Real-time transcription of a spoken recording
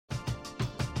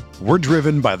We're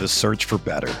driven by the search for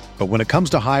better. But when it comes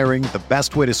to hiring, the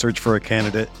best way to search for a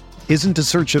candidate isn't to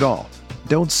search at all.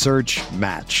 Don't search,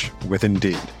 match with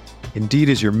Indeed. Indeed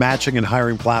is your matching and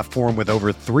hiring platform with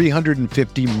over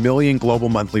 350 million global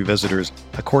monthly visitors,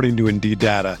 according to Indeed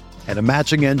data, and a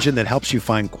matching engine that helps you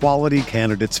find quality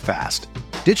candidates fast.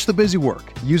 Ditch the busy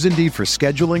work. Use Indeed for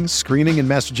scheduling, screening, and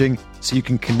messaging so you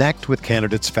can connect with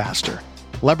candidates faster.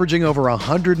 Leveraging over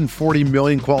 140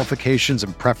 million qualifications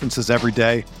and preferences every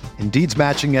day, Indeed's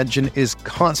matching engine is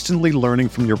constantly learning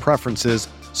from your preferences,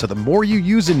 so the more you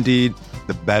use Indeed,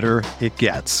 the better it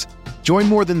gets. Join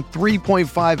more than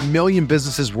 3.5 million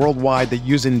businesses worldwide that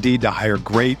use Indeed to hire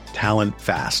great talent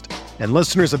fast. And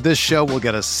listeners of this show will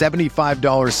get a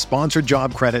 $75 sponsored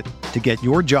job credit to get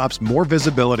your jobs more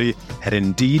visibility at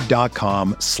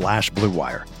Indeed.com/Blue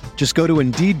Wire. Just go to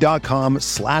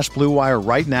Indeed.com/Blue Wire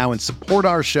right now and support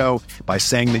our show by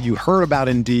saying that you heard about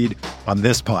Indeed on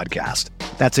this podcast.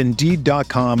 That's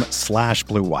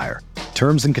Indeed.com/Blue Wire.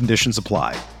 Terms and conditions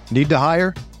apply. Need to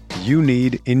hire? You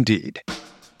need Indeed.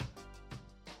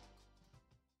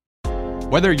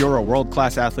 Whether you're a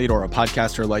world-class athlete or a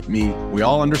podcaster like me, we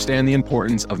all understand the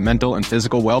importance of mental and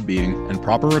physical well-being and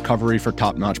proper recovery for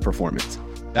top-notch performance.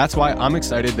 That's why I'm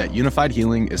excited that Unified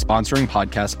Healing is sponsoring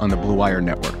podcasts on the Blue Wire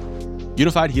Network.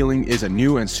 Unified Healing is a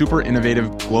new and super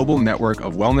innovative global network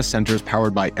of wellness centers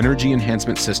powered by Energy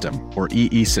Enhancement System, or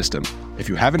EE System. If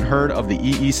you haven't heard of the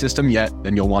EE System yet,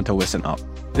 then you'll want to listen up.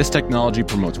 This technology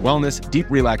promotes wellness, deep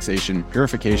relaxation,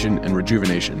 purification, and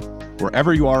rejuvenation.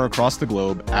 Wherever you are across the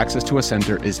globe, access to a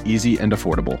center is easy and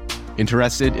affordable.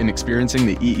 Interested in experiencing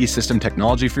the EE System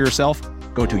technology for yourself?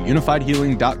 Go to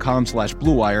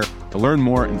unifiedhealing.com/Blue Wire to learn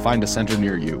more and find a center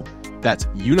near you. That's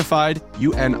unified,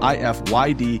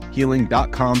 UNIFYD,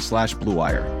 healing.com/Blue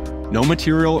Wire. No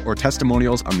material or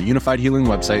testimonials on the Unified Healing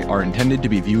website are intended to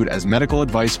be viewed as medical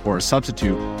advice or a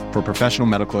substitute for professional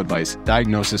medical advice,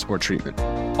 diagnosis, or treatment.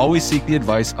 Always seek the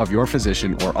advice of your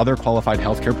physician or other qualified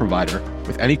healthcare provider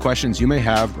with any questions you may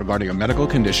have regarding a medical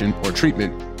condition or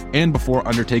treatment and before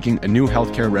undertaking a new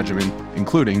healthcare regimen,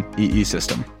 including EE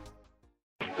System.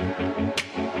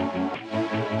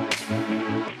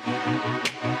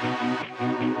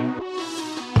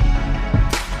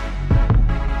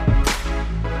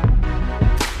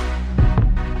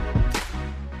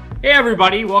 Hey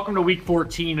everybody, welcome to week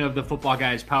 14 of the Football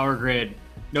Guys Power Grid.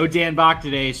 No Dan Bach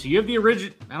today, so you have the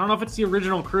original, I don't know if it's the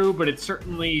original crew, but it's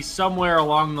certainly somewhere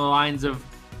along the lines of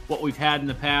what we've had in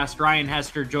the past. Ryan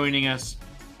Hester joining us,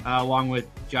 along with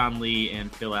John Lee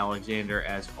and Phil Alexander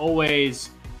as always.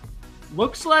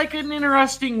 Looks like an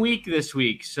interesting week this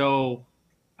week, so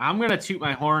I'm going to toot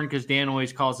my horn because Dan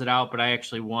always calls it out, but I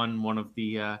actually won one of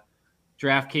the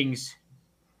DraftKings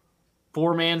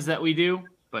four-mans that we do.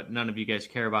 But none of you guys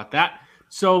care about that.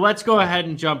 So let's go ahead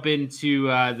and jump into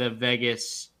the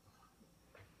Vegas.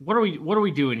 What are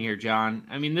we doing here, John?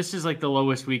 I mean, this is like the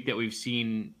lowest week that we've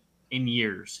seen in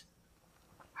years.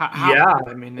 What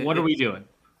are we doing?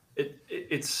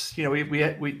 It's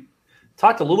we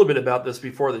talked a little bit about this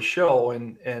before the show,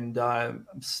 and I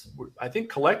think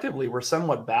collectively we're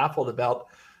somewhat baffled about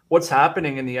what's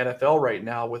happening in the NFL right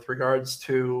now with regards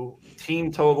to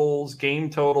team totals, game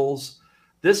totals.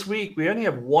 This week, we only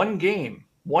have one game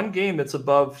that's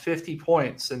above 50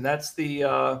 points, and that's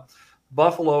the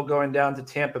Buffalo going down to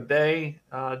Tampa Bay,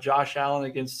 Josh Allen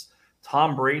against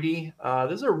Tom Brady.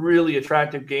 This is a really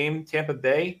attractive game. Tampa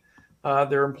Bay,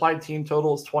 their implied team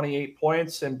total is 28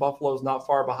 points, and Buffalo's not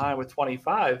far behind with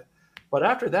 25. But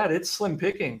after that, it's slim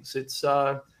pickings. It's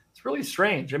really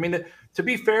strange. I mean, to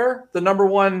be fair, the number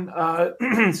one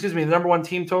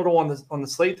team total on the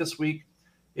slate this week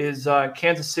is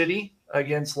Kansas City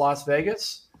against Las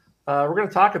Vegas. We're going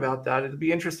to talk about that. It'll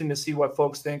be interesting to see what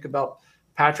folks think about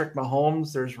Patrick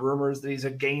Mahomes. There's rumors that he's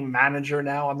a game manager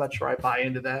now. I'm not sure I buy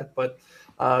into that, but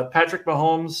Patrick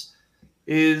Mahomes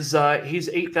is he's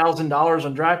 $8,000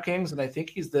 on DraftKings, and I think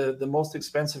he's the most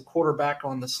expensive quarterback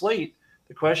on the slate.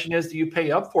 The question is, do you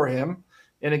pay up for him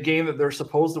in a game that they're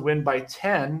supposed to win by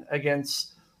 10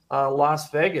 against Las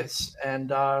Vegas? And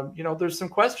there's some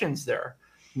questions there.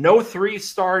 No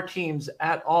 3-star teams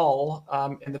at all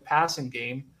in the passing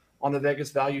game on the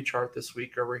Vegas value chart this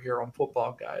week over here on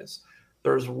Football Guys.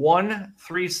 There's one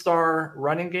 3-star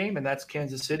running game, and that's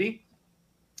Kansas City.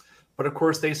 But, of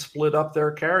course, they split up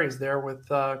their carries there with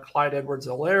Clyde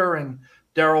Edwards-Helaire and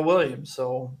Darrell Williams.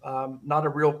 So not a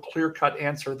real clear-cut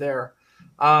answer there.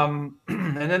 And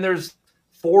then there's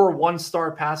 4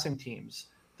 1-star passing teams.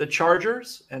 The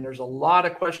Chargers, and there's a lot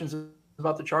of questions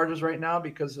about the Chargers right now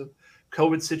because of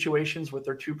COVID situations with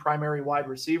their 2 primary wide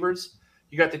receivers.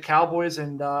 You got the Cowboys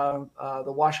and the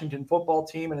Washington football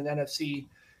team in an NFC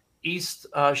East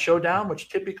showdown, which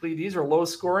typically these are low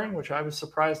scoring, which I was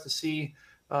surprised to see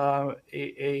a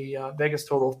Vegas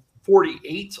total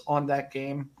 48 on that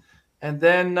game. And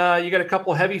then you got a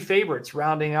couple heavy favorites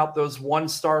rounding out those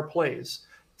 1-star plays.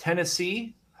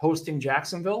 Tennessee hosting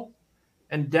Jacksonville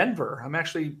and Denver. I'm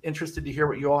actually interested to hear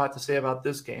what you all have to say about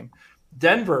this game.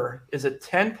 Denver is a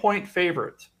 10-point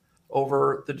favorite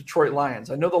over the Detroit Lions.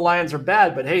 I know the Lions are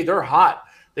bad, but hey, they're hot.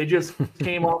 They just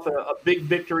came off a big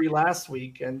victory last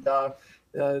week, and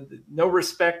no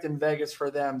respect in Vegas for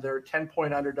them. They're a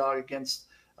 10-point underdog against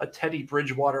a Teddy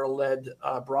Bridgewater-led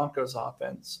Broncos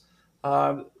offense.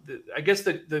 I guess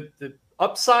the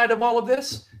upside of all of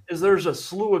this is there's a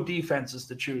slew of defenses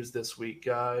to choose this week.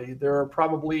 There are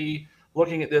probably,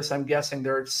 looking at this, I'm guessing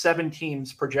there are 7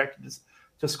 teams projected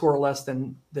to score less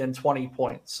than 20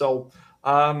 points. So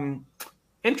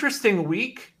interesting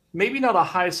week. Maybe not a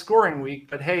high-scoring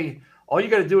week, but hey, all you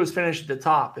got to do is finish at the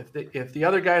top. If the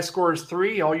other guy scores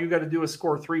 3, all you got to do is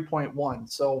score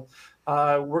 3.1. So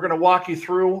we're going to walk you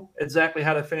through exactly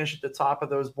how to finish at the top of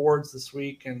those boards this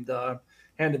week, and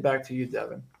hand it back to you,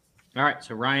 Devin. All right,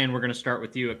 so Ryan, we're going to start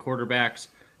with you at quarterbacks.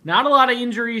 Not a lot of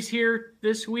injuries here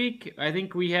this week. I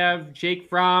think we have Jake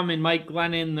Fromm and Mike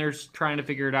Glennon. They're trying to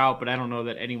figure it out, but I don't know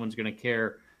that anyone's going to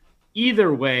care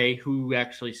either way who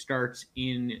actually starts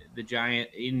in the Giant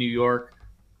in New York.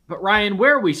 But Ryan,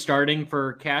 where are we starting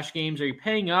for cash games? Are you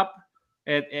paying up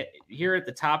here at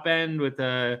the top end with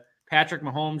Patrick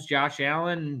Mahomes, Josh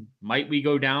Allen? Might we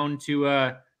go down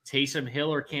to Taysom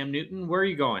Hill or Cam Newton? Where are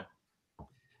you going?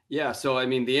 Yeah, so I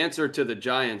mean, the answer to the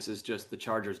Giants is just the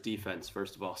Chargers defense,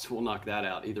 first of all. So we'll knock that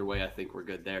out. Either way, I think we're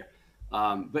good there.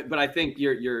 But I think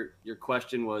your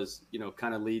question was,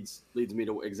 kind of leads me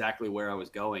to exactly where I was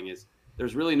going. Is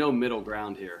there's really no middle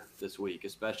ground here this week,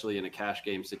 especially in a cash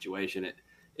game situation.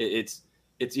 It's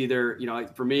either,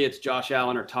 for me, it's Josh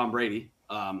Allen or Tom Brady.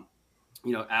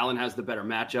 Allen has the better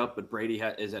matchup, but Brady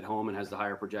is at home and has the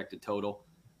higher projected total.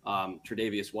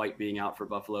 Tre'Davious White being out for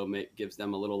Buffalo gives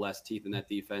them a little less teeth in that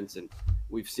defense. And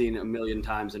we've seen a million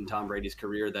times in Tom Brady's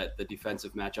career that the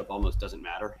defensive matchup almost doesn't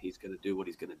matter. He's going to do what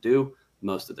he's going to do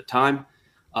most of the time.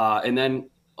 And then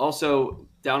also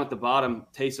down at the bottom,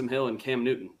 Taysom Hill and Cam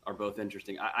Newton are both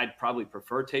interesting. I'd probably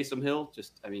prefer Taysom Hill.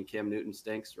 Cam Newton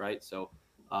stinks, right? So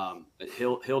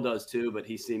Hill does too, but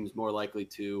he seems more likely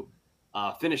to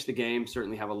finish the game,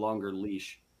 certainly have a longer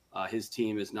leash. His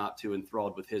team is not too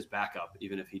enthralled with his backup,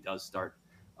 even if he does start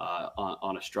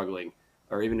on a struggling,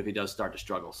 or even if he does start to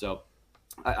struggle. So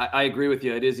I agree with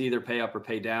you. It is either pay up or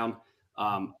pay down.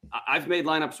 I've made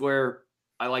lineups where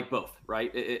I like both,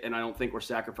 right? And I don't think we're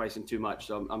sacrificing too much.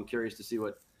 So I'm curious to see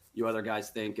what you other guys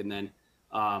think. And then,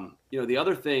 the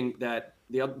other thing that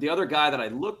the other guy that I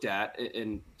looked at,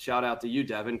 and shout out to you,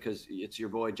 Devin, because it's your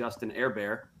boy Justin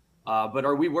Herbert. But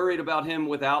are we worried about him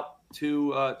without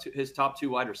his top 2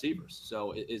 wide receivers?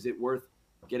 So is it worth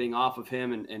getting off of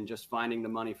him and just finding the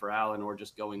money for Allen, or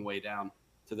just going way down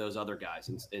to those other guys?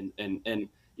 And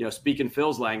speaking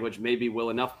Phil's language, maybe will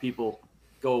enough people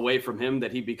go away from him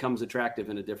that he becomes attractive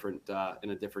in a different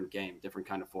game, different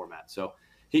kind of format. So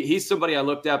he's somebody I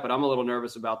looked at, but I'm a little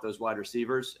nervous about those wide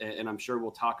receivers. And I'm sure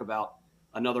we'll talk about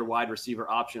another wide receiver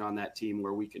option on that team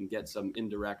where we can get some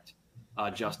indirect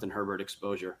Justin Herbert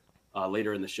exposure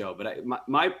later in the show. But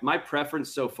my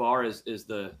preference so far is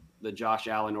the Josh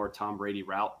Allen or Tom Brady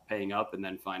route, paying up and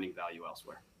then finding value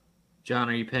elsewhere. John,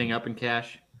 are you paying up in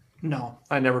cash? No,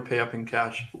 I never pay up in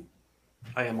cash.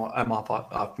 I'm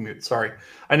off mute. Sorry.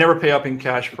 I never pay up in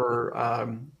cash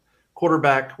for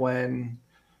quarterback when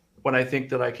I think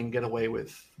that I can get away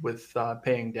with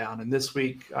paying down. And this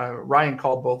week, Ryan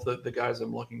called both the guys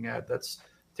I'm looking at. That's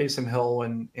Taysom Hill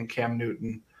and Cam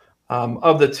Newton.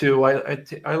 Of the two,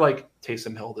 I like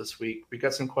Taysom Hill this week. We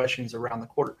got some questions around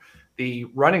the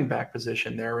running back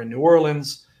position there in New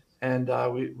Orleans, and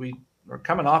we are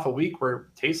coming off a week where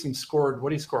Taysom scored.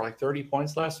 What did he score? Like 30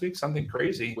 points last week, something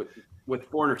crazy. With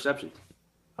 4 interceptions.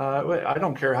 I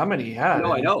don't care how many he had.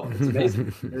 No, I know. It's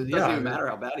amazing. It doesn't even matter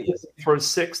how bad he is. He throws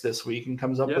 6 this week and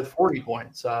comes up with 40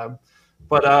 points.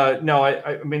 But no,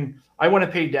 I mean, I want to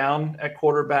pay down at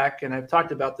quarterback, and I've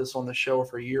talked about this on the show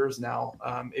for years now.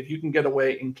 If you can get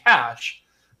away in cash,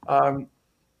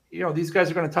 these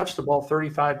guys are going to touch the ball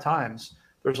 35 times.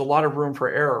 There's a lot of room for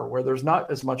error where there's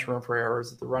not as much room for error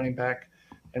as at the running back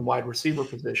and wide receiver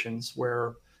positions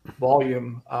where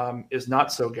volume is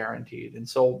not so guaranteed. And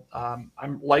so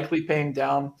I'm likely paying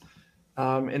down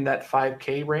in that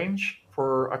 5K range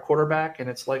for a quarterback, and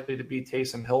it's likely to be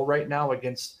Taysom Hill right now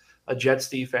against a Jets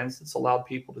defense that's allowed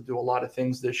people to do a lot of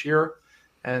things this year.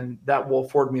 And that will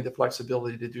afford me the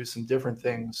flexibility to do some different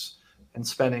things and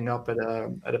spending up at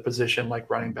a position like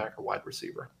running back or wide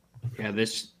receiver. Yeah,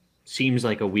 this seems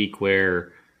like a week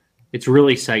where it's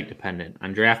really site dependent.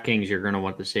 On DraftKings, you're going to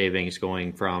want the savings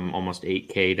going from almost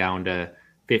 8K down to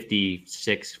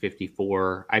 56,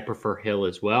 54. I prefer Hill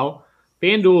as well.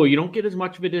 FanDuel, you don't get as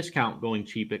much of a discount going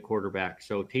cheap at quarterback.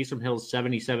 So Taysom Hill's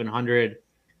 7,700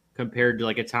 compared to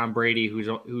like a Tom Brady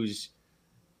who's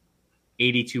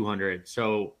 8,200.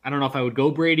 So I don't know if I would go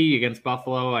Brady against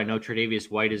Buffalo. I know Tre'Davious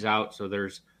White is out, so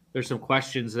there's some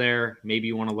questions there. Maybe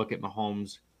you want to look at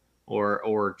Mahomes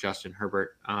or Justin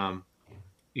Herbert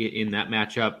in that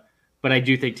matchup. But I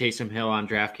do think Taysom Hill on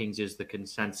DraftKings is the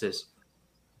consensus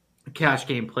cash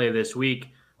game play this week.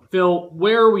 Phil,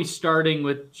 where are we starting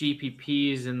with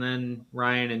GPPs? And then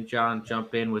Ryan and John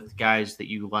jump in with guys that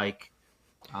you like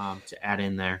to add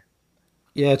in there.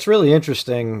 Yeah, it's really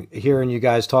interesting hearing you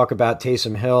guys talk about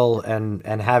Taysom Hill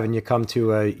and having you come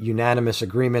to a unanimous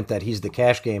agreement that he's the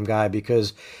cash game guy,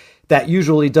 because that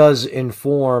usually does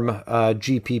inform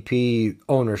GPP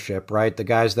ownership, right? The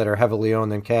guys that are heavily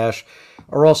owned in cash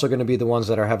are also going to be the ones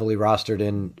that are heavily rostered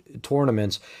in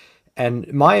tournaments.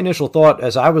 And my initial thought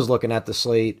as I was looking at the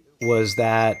slate was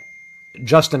that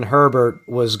Justin Herbert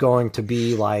was going to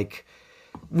be like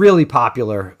really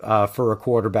popular for a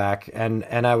quarterback. And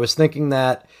I was thinking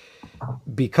that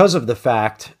because of the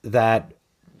fact that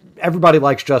everybody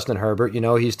likes Justin Herbert,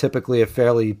 he's typically a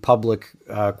fairly public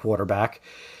quarterback.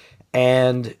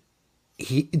 And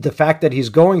the fact that he's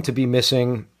going to be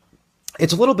missing,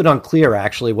 it's a little bit unclear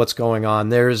actually what's going on.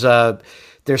 There's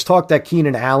talk that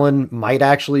Keenan Allen might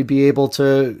actually be able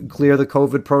to clear the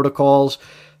COVID protocols.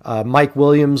 Mike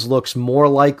Williams looks more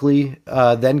likely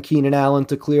than Keenan Allen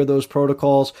to clear those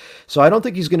protocols. So I don't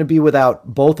think he's going to be without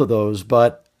both of those.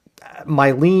 But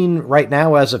my lean right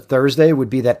now as of Thursday would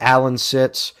be that Allen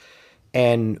sits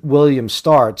and Williams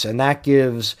starts. And that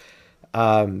gives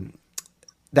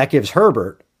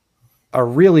Herbert a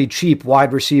really cheap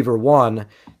wide receiver one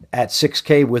at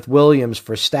 6K with Williams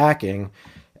for stacking.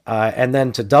 And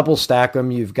then to double stack them,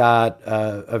 you've got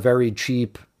a very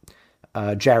cheap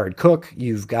Jared Cook.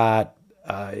 You've got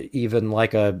even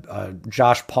like a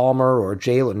Josh Palmer or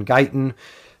Jalen Guyton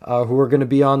who are going to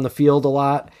be on the field a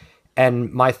lot.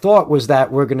 And my thought was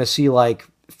that we're going to see like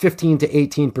 15 to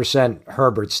 18%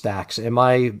 Herbert stacks. Am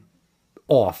I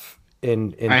off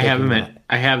in I have him at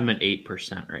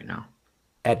 8% right now.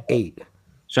 At 8.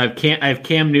 So I have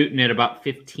Cam Newton at about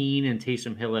 15 and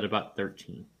Taysom Hill at about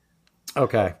 13.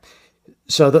 Okay.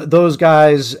 So those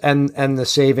guys and the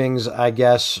savings, I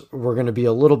guess, were going to be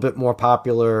a little bit more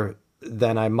popular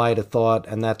than I might have thought,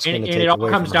 and that's going to take away. And it all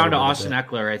comes down to Austin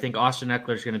Eckler. I think Austin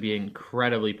Eckler is going to be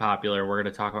incredibly popular. We're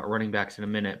going to talk about running backs in a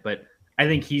minute, but I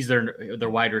think he's their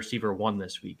wide receiver one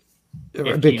this week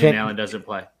if Keenan Allen doesn't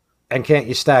play. And can't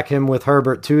you stack him with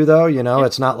Herbert too, though? Yeah.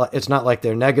 It's not like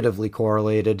they're negatively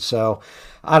correlated. So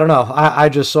I don't know. I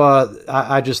just thought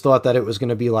that it was going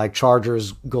to be like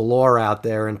Chargers galore out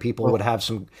there, and people would have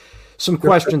some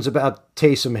questions about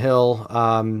Taysom Hill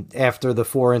after the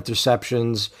 4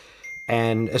 interceptions,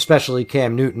 and especially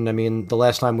Cam Newton. I mean, the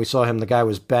last time we saw him, the guy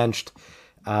was benched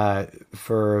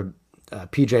for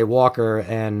PJ Walker,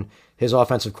 and his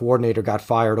offensive coordinator got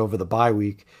fired over the bye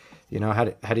week. How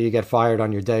do you get fired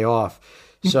on your day off?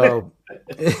 So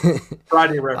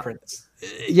Friday reference.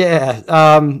 Yeah.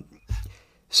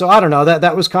 So I don't know.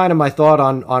 That was kind of my thought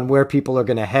on where people are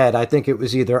going to head. I think it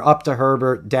was either up to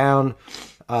Herbert, down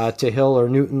to Hill or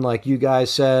Newton, like you guys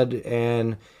said.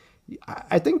 And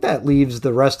I think that leaves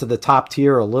the rest of the top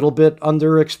tier a little bit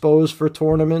underexposed for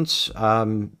tournaments,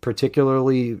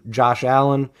 particularly Josh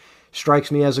Allen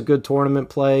strikes me as a good tournament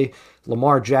play.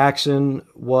 Lamar Jackson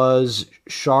was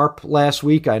sharp last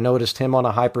week. I noticed him on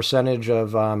a high percentage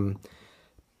of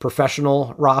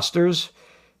professional rosters.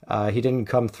 He didn't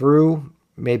come through.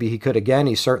 Maybe he could again.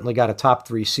 He's certainly got a top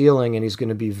 3 ceiling, and he's going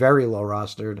to be very low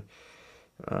rostered.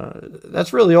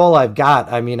 That's really all I've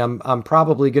got. I mean, I'm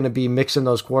probably going to be mixing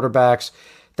those quarterbacks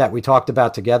that we talked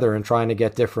about together and trying to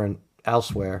get different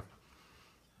elsewhere.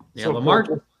 Yeah, so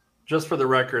Lamar. Just for the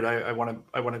record, I want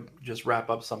to just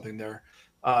wrap up something there.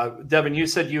 Devin, you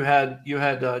said you had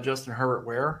Justin Herbert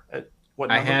where at what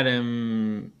number? I had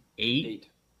him 8.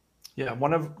 Yeah,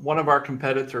 one of our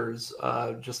competitors,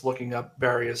 just looking up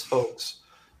various folks,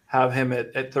 have him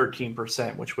at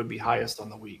 13%, which would be highest on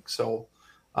the week. So,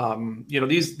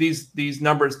 these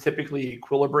numbers typically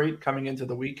equilibrate coming into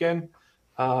the weekend,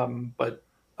 but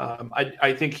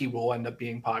I think he will end up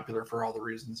being popular for all the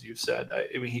reasons you've said.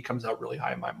 I mean, he comes out really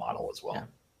high in my model as well. Yeah.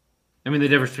 I mean, the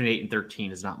difference between 8 and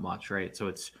 13 is not much, right?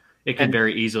 So it can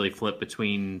very easily flip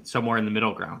between somewhere in the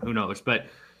middle ground. Who knows? But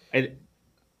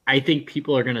I think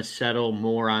people are going to settle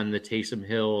more on the Taysom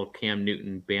Hill, Cam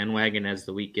Newton bandwagon as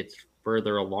the week gets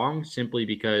further along, simply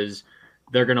because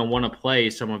they're going to want to play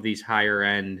some of these higher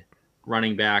end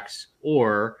running backs,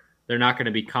 or they're not going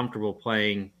to be comfortable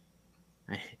playing.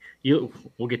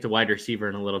 We'll get to wide receiver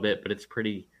in a little bit, but it's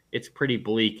pretty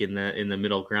bleak in the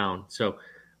middle ground. So,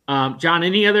 John,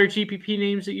 any other GPP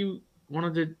names that you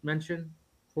wanted to mention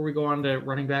before we go on to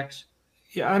running backs?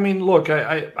 Yeah, I mean, look,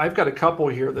 I've got a couple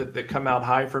here that come out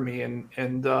high for me, and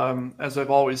as I've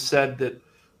always said, that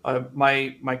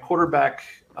my quarterback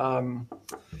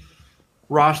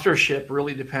rostership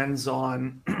really depends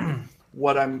on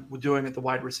what I'm doing at the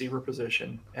wide receiver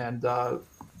position, and the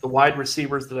wide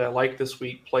receivers that I like this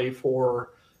week play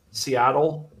for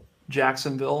Seattle,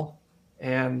 Jacksonville,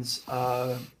 and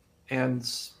the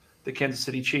Kansas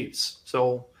City Chiefs.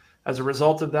 So as a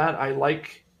result of that, I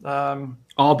like.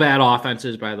 All bad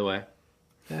offenses, by the way.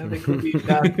 Yeah, they could be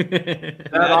bad.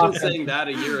 Imagine saying that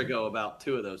a year ago about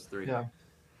two of those three. Yeah.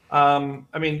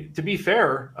 I mean, to be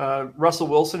fair, Russell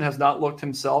Wilson has not looked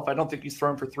himself. I don't think he's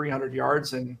thrown for 300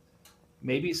 yards and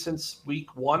maybe since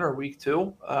week 1 or week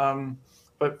 2.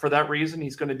 But for that reason,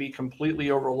 he's going to be completely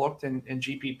overlooked in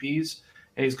GPPs.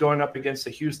 And he's going up against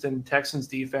the Houston Texans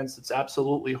defense that's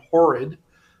absolutely horrid.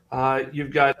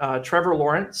 You've got Trevor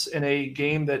Lawrence in a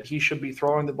game that he should be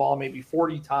throwing the ball maybe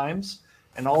 40 times,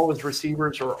 and all of his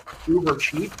receivers are uber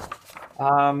cheap.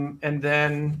 And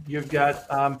then you've got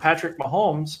Patrick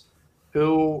Mahomes,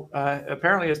 who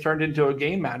apparently has turned into a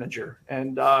game manager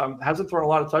and hasn't thrown a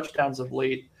lot of touchdowns of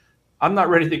late. I'm not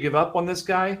ready to give up on this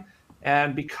guy.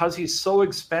 And because he's so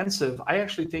expensive, I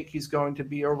actually think he's going to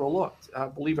be overlooked,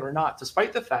 believe it or not,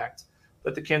 despite the fact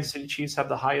that the Kansas City Chiefs have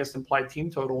the highest implied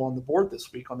team total on the board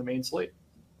this week on the main slate.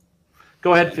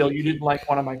 Go ahead, Phil. You didn't like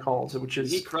one of my calls, which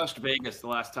is... He crushed Vegas the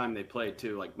last time they played,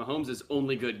 too. Like, Mahomes'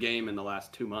 only good game in the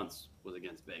last 2 months was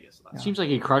against Vegas. It seems like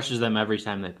he crushes them every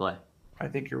time they play. I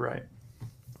think you're right.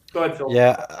 Go ahead, Phil.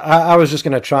 Yeah, I was just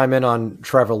going to chime in on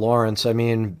Trevor Lawrence. I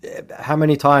mean, how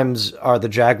many times are the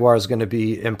Jaguars going to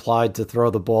be implied to throw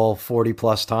the ball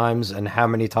 40-plus times, and how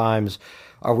many times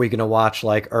are we going to watch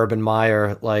like Urban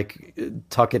Meyer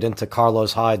tuck it into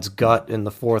Carlos Hyde's gut in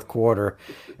the fourth quarter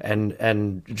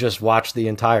and just watch the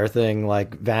entire thing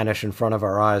vanish in front of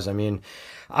our eyes? I mean,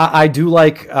 I do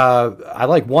like I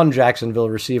like one Jacksonville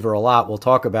receiver a lot. We'll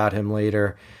talk about him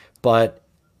later, but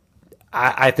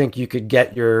I think you could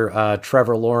get your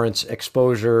Trevor Lawrence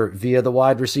exposure via the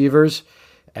wide receivers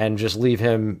and just leave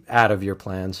him out of your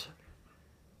plans.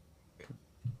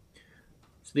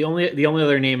 The only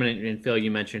other name, and Phil, you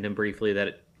mentioned him briefly,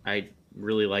 that I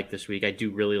really like this week. I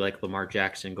do really like Lamar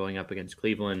Jackson going up against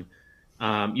Cleveland.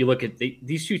 You look at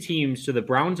these two teams. So the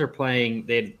Browns are playing.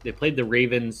 They played the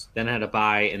Ravens, then had a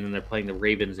bye, and then they're playing the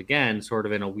Ravens again, sort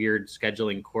of in a weird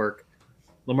scheduling quirk.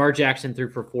 Lamar Jackson threw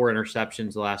for 4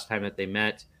 interceptions the last time that they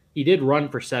met. He did run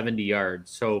for 70 yards.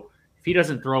 So if he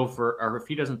doesn't throw 4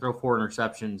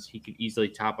 interceptions, he could easily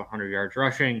top 100 yards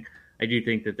rushing. I do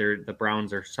think that the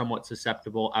Browns are somewhat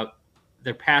susceptible.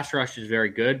 Their pass rush is very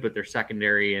good, but their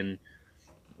secondary and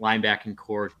linebacking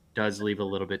core does leave a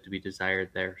little bit to be desired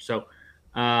there. So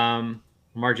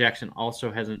Lamar Jackson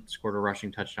also hasn't scored a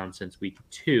rushing touchdown since week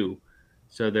 2,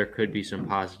 so there could be some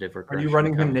positive regression. Are you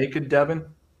running him naked, Devin?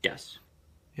 Yes.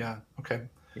 Yeah. Okay.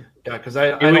 Yeah, because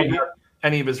I don't have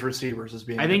any of his receivers as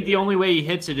being. I think the only way he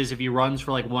hits it is if he runs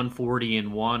for 140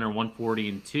 and 1 or 140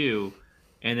 and 2,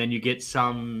 and then you get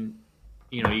some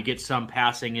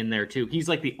passing in there too. He's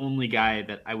the only guy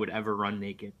that I would ever run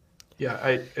naked.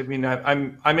 Yeah, I mean,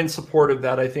 I'm in support of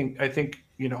that. I think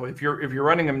if you're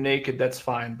running him naked, that's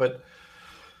fine. But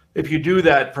if you do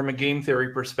that from a game theory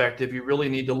perspective, you really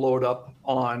need to load up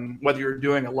on whether you're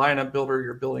doing a lineup builder,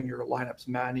 you're building your lineups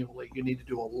manually. You need to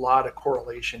do a lot of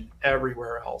correlation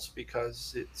everywhere else,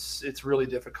 because it's really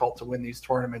difficult to win these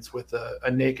tournaments with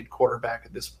a naked quarterback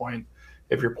at this point.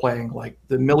 If you're playing like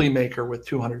the Millie Maker with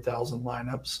 200,000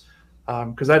 lineups,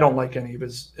 because I don't like any of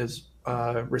his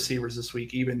receivers this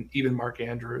week, even Mark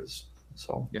Andrews.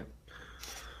 So yeah.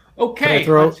 Okay.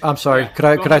 I'm sorry.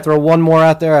 Yeah, could I throw one more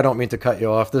out there? I don't mean to cut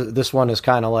you off. This one is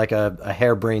kind of like a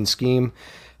harebrained scheme,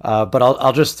 but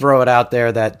I'll just throw it out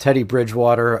there that Teddy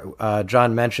Bridgewater,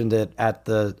 John mentioned it at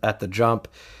the jump.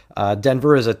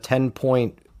 Denver is a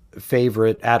 10-point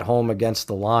favorite at home against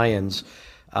the Lions.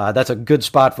 That's a good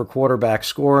spot for quarterback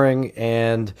scoring,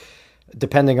 and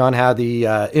depending on how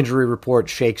the injury report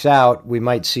shakes out, we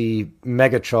might see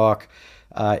mega chalk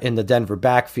in the Denver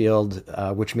backfield,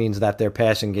 which means that their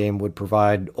passing game would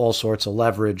provide all sorts of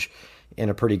leverage in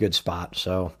a pretty good spot.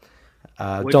 So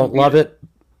don't love it.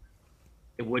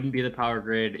 It wouldn't be the Power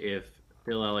Grid if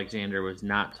Phil Alexander was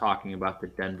not talking about the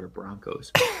Denver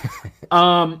Broncos.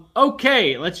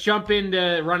 Okay, let's jump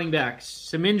into running backs.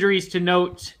 Some injuries to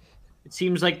note. It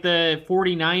seems like the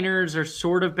 49ers are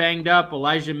sort of banged up.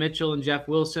 Elijah Mitchell and Jeff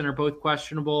Wilson are both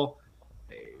questionable.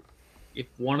 If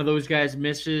one of those guys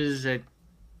misses,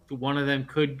 one of them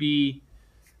could be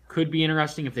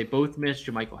interesting. If they both miss,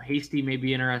 JaMychal Hasty may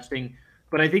be interesting.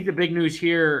 But I think the big news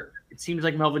here, it seems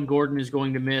like Melvin Gordon is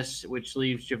going to miss, which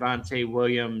leaves Javonte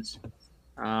Williams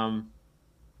all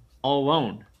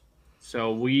alone.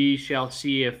 So we shall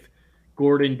see if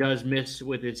Gordon does miss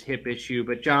with his hip issue.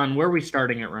 But John, where are we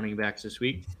starting at running backs this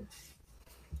week?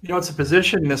 It's a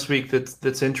position this week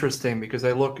that's interesting because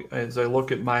as I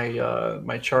look at my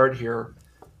my chart here,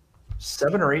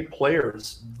 7 or 8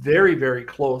 players very, very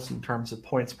close in terms of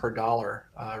points per dollar,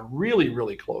 really,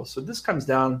 really close. So this comes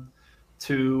down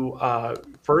to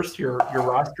first your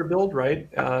roster build, right?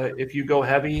 If you go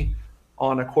heavy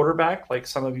on a quarterback, like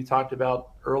some of you talked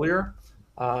about earlier,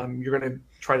 you're going to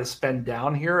try to spend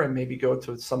down here and maybe go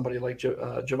to somebody like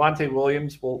Javonte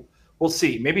Williams. We'll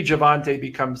see. Maybe Javonte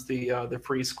becomes the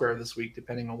free square this week,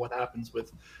 depending on what happens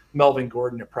with Melvin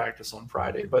Gordon at practice on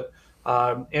Friday. But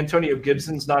Antonio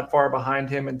Gibson's not far behind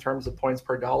him in terms of points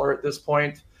per dollar at this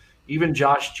point. Even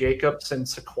Josh Jacobs and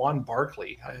Saquon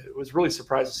Barkley. I was really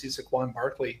surprised to see Saquon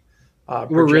Barkley.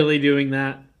 We're really doing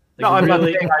that? No, I'm not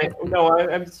saying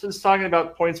I'm just talking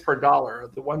about points per dollar.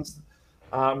 The ones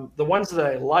that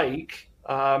I like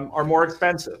are more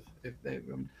expensive.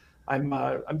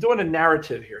 I'm doing a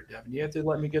narrative here, Devin. You have to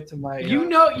let me get to my. You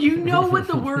know what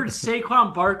the words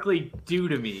Saquon Barkley do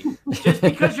to me. Just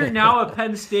because you're now a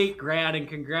Penn State grad, and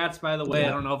congrats, by the way. I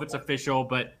don't know if it's official,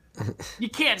 but you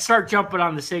can't start jumping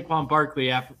on the Saquon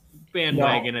Barkley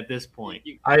bandwagon at this point.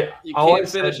 You can't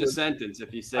finish a sentence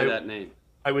if you say that name.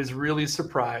 I was really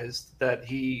surprised that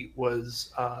he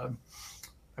was.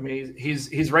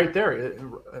 He's right there.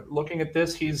 Looking at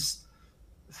this, he's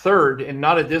third and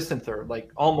not a distant third, like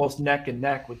almost neck and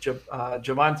neck with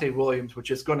Javonte Williams,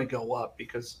 which is going to go up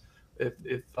because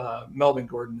if Melvin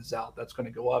Gordon is out, that's going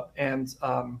to go up, and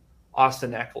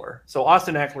Austin Eckler. So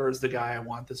Austin Eckler is the guy I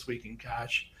want this week in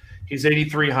cash. He's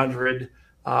 8,300.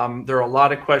 There are a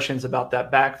lot of questions about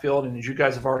that backfield, and as you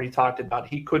guys have already talked about,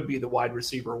 he could be the wide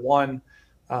receiver 1.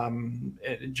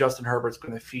 Justin Herbert's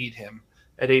going to feed him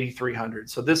at 8,300.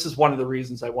 So this is one of the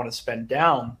reasons I want to spend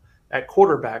down at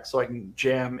quarterback so I can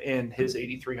jam in his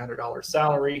 $8,300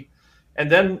 salary.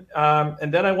 And then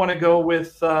I want to go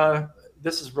with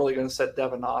this is really going to set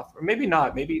Devin off, or maybe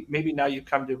not. Maybe now you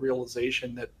come to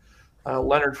realization that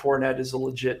Leonard Fournette is a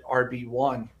legit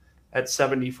RB1 at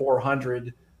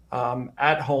 7,400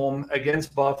 at home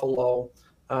against Buffalo.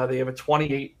 They have a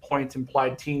 28-point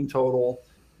implied team total.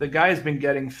 The guy's been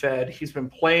getting fed. He's been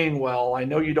playing well. I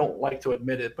know you don't like to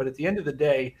admit it, but at the end of the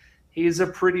day, he's a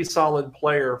pretty solid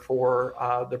player for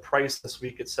the price this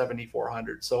week at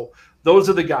 7,400. So those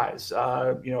are the guys.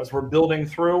 As we're building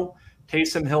through,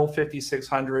 Taysom Hill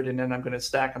 5,600, and then I'm going to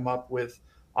stack him up with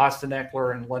Austin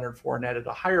Eckler and Leonard Fournette at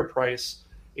a higher price,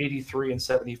 83 and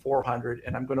 7,400.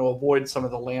 And I'm going to avoid some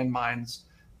of the landmines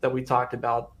that we talked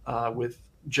about with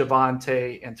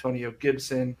Javonte, Antonio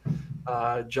Gibson,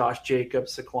 Josh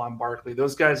Jacobs, Saquon Barkley.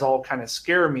 Those guys all kind of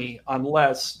scare me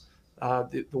unless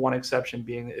the one exception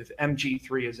being if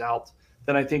MG3 is out,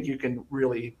 then I think you can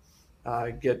really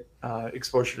get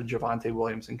exposure to Javonte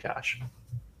Williams in cash.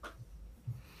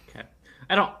 Okay.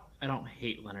 I don't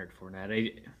hate Leonard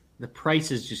Fournette. The price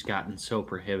has just gotten so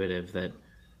prohibitive that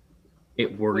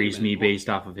it worries me based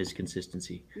off of his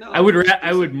consistency. No, I would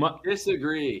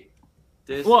disagree.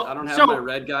 I don't have my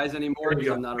red guys anymore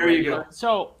because I'm not a regular.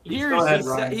 So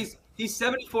he's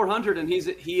 7,400 and he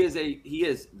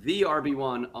is the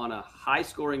RB1 on a high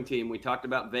scoring team. We talked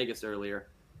about Vegas earlier.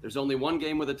 There's only one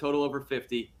game with a total over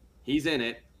 50. He's in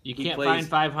it. You can't find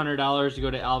 $500 to go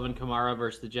to Alvin Kamara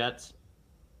versus the Jets.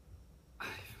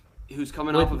 Who's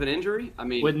coming off of an injury? I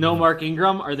mean, with no Mark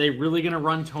Ingram, are they really going to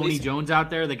run Tony Jones out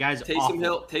there? The guy's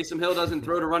awful. Taysom Hill doesn't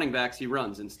throw to running backs; he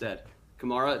runs instead.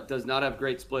 Kamara does not have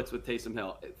great splits with Taysom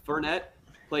Hill. Fournette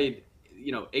played,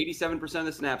 87% of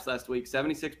the snaps last week,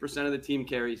 76% of the team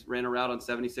carries, ran a route on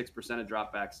 76% of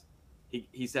dropbacks.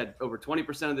 He's had over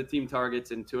 20% of the team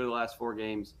targets in 2 of the last 4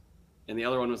 games, and the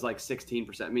other one was like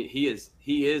 16%. I mean, he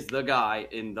is the guy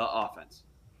in the offense.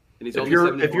 And he's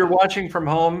if you're watching from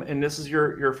home and this is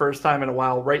your first time in a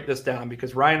while, write this down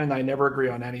because Ryan and I never agree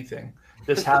on anything.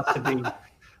 This has to be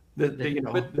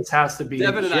this has to be.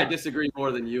 Devin and I disagree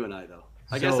more than you and I, though.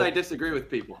 I guess I disagree with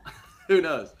people. Who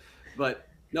knows? But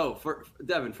no, for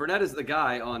Devin, Fournette is the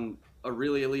guy on a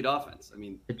really elite offense. I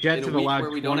mean, the Jets have allowed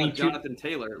where we don't have Jonathan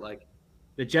Taylor.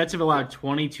 The Jets have allowed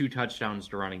 22 touchdowns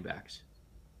to running backs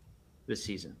this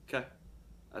season. Okay,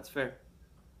 that's fair.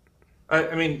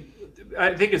 I mean,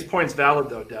 I think his point's valid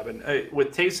though, Devin.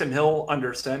 With Taysom Hill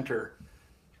under center,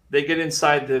 they get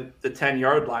inside the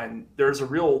 10-yard line. There's a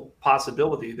real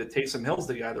possibility that Taysom Hill's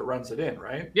the guy that runs it in,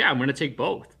 right? Yeah, I'm going to take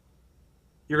both.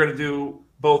 You're going to do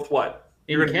both what?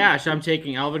 In cash, I'm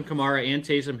taking Alvin Kamara and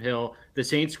Taysom Hill. The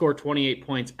Saints score 28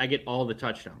 points. I get all the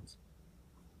touchdowns.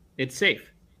 It's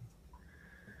safe.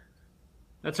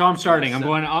 That's how I'm starting. I'm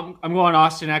going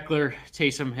Austin Eckler,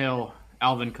 Taysom Hill,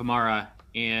 Alvin Kamara,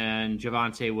 and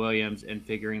Javonte Williams, and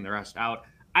figuring the rest out.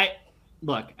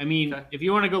 If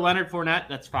you want to go Leonard Fournette,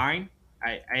 that's fine.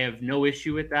 I have no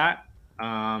issue with that.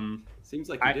 Seems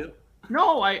like you do.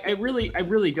 No, I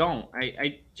really don't.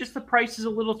 I just, the price is a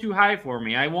little too high for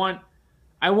me. I want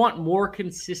more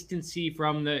consistency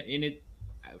from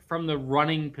the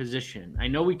running position. I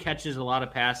know he catches a lot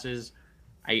of passes.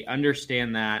 I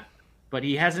understand that, but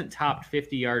he hasn't topped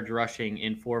 50 yards rushing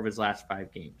in 4 of his last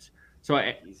 5 games. So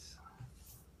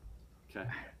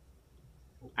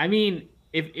I mean,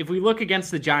 if we look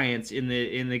against the Giants in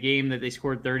the game that they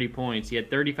scored 30 points, he had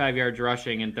 35 yards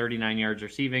rushing and 39 yards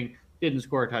receiving, didn't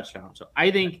score a touchdown. So I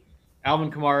think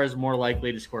Alvin Kamara is more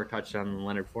likely to score a touchdown than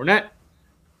Leonard Fournette.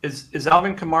 Is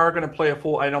Alvin Kamara going to play a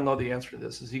full? I don't know the answer to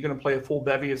this. Is he going to play a full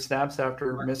bevy of snaps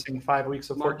after missing 5 weeks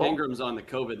of Mark football? Ingram's on the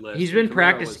COVID list. He's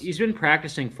been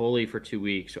practicing fully for 2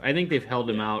 weeks. So I think they've held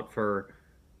him out for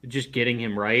just getting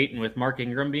him right. And with Mark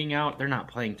Ingram being out, they're not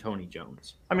playing Tony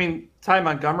Jones. I mean, Ty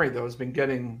Montgomery though has been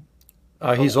getting.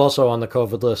 He's also on the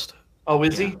COVID list. Oh,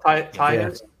 is he? Ty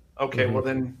is? Okay, Mm-hmm. well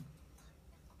then.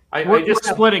 We're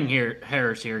splitting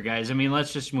hairs here, guys. I mean,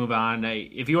 let's just move on.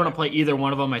 If you want to play either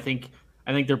one of them, I think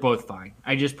they're both fine.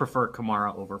 I just prefer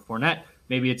Kamara over Fournette.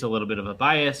 Maybe it's a little bit of a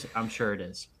bias. I'm sure it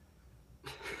is.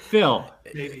 Phil.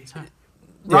 Maybe.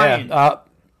 Ryan. Yeah.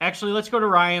 Actually, let's go to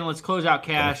Ryan. Let's close out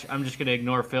cash. I'm just going to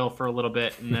ignore Phil for a little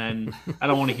bit, and then I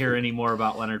don't want to hear any more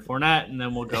about Leonard Fournette, and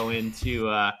then we'll go into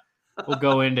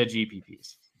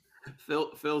GPPs.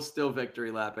 Phil's still victory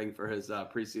lapping for his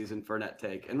preseason Fournette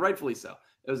take, and rightfully so.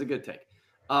 It was a good take.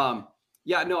 I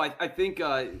think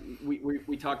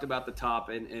we talked about the top,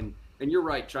 and you're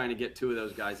right, trying to get 2 of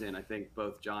those guys in. I think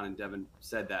both John and Devin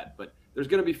said that, but there's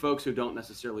going to be folks who don't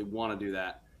necessarily want to do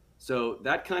that. So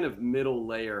that kind of middle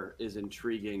layer is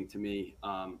intriguing to me.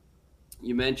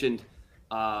 You mentioned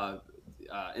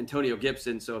Antonio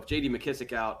Gibson. So if J.D.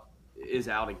 McKissic is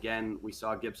out again, we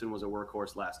saw Gibson was a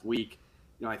workhorse last week.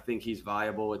 I think he's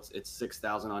viable. It's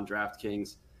 6,000 on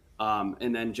DraftKings.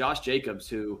 And then Josh Jacobs,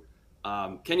 who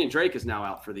Kenyon Drake is now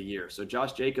out for the year. So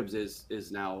Josh Jacobs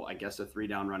is now, I guess, a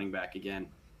 3-down running back again.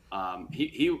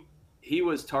 He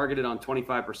was targeted on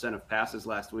 25% of passes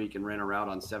last week and ran a route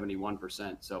on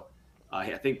 71%. So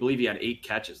I believe he had 8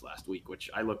 catches last week, which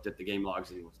I looked at the game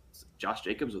logs and Josh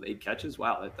Jacobs with 8 catches.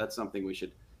 Wow, that's something we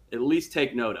should at least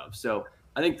take note of. So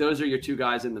I think those are your 2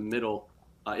 guys in the middle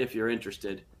if you're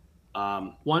interested.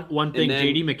 One thing,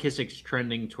 J.D. McKissic's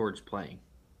trending towards playing.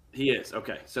 He is.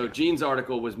 Okay. So Gene's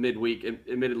article was midweek.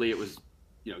 Admittedly, it was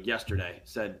yesterday.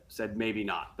 Said maybe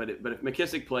not. But if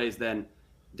McKissic plays, then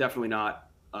definitely not.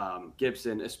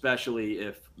 Gibson, especially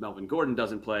if Melvin Gordon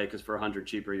doesn't play, because for $100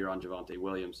 cheaper, you're on Javonte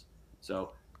Williams.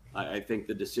 So I think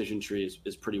the decision tree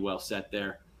is pretty well set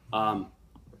there.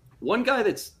 One guy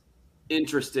that's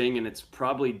interesting, and it's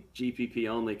probably GPP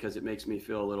only because it makes me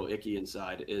feel a little icky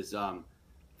inside, is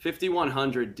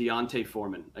 5,100 D'Onta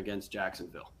Foreman against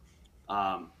Jacksonville.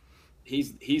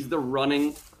 He's the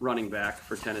running back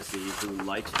for Tennessee who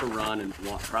likes to run and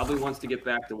probably wants to get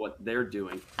back to what they're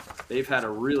doing. They've had a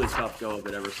really tough go of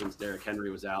it ever since Derrick Henry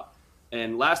was out.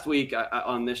 And last week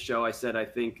on this show, I said I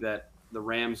think that the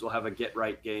Rams will have a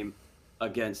get-right game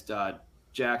against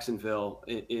Jacksonville.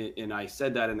 And I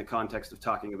said that in the context of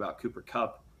talking about Cooper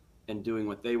Kupp and doing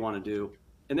what they want to do.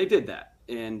 And they did that.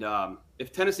 And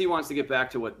if Tennessee wants to get back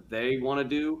to what they want to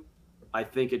do, I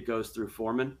think it goes through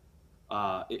Foreman.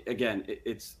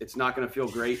 It's not going to feel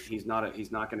great. He's not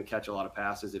going to catch a lot of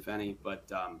passes, if any. But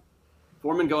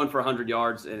Foreman going for 100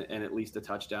 yards and at least a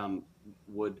touchdown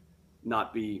would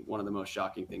not be one of the most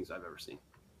shocking things I've ever seen.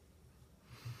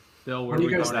 Bill, where do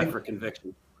we go that for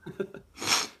conviction?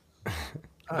 Go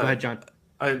ahead, John.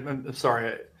 I'm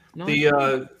sorry.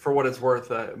 No, for what it's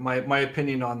worth, my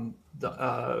opinion on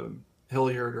the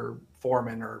Hilliard or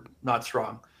Foreman are not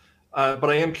strong. But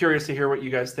I am curious to hear what you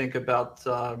guys think about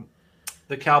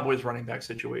the Cowboys running back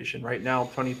situation. Right now,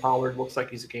 Tony Pollard looks like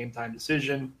he's a game-time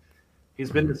decision. He's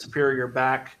been the superior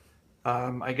back.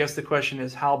 I guess the question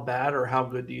is, how bad or how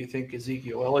good do you think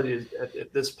Ezekiel Elliott is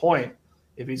at this point?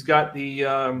 If he's got the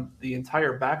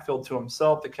entire backfield to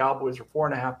himself, the Cowboys are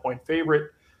 4.5-point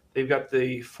favorite. They've got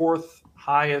the 4th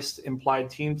highest implied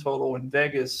team total in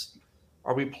Vegas.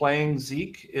 Are we playing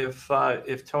Zeke if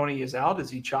Tony is out? Is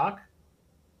he chalk?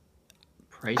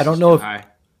 Price I don't know if high.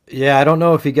 Yeah, I don't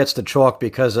know if he gets the chalk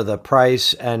because of the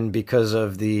price and because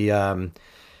of the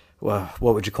well,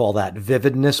 what would you call that?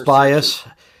 Vividness bias.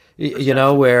 You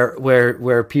know,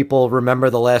 where people remember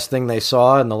the last thing they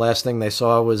saw, and the last thing they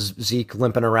saw was Zeke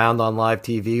limping around on live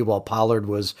TV while Pollard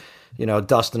was,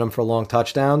 dusting him for long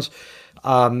touchdowns.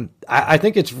 I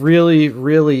think it's really,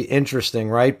 really interesting,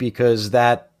 right? Because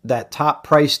that top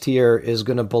price tier is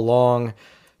going to belong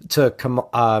to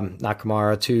not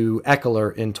Kamara, to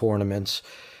Eckler in tournaments,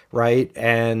 right?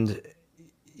 And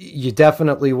you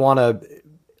definitely want to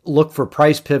look for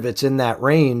price pivots in that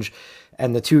range.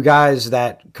 And the two guys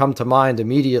that come to mind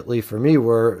immediately for me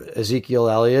were Ezekiel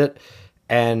Elliott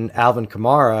and Alvin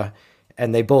Kamara,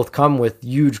 and they both come with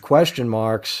huge question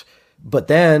marks. But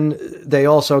then they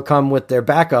also come with their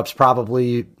backups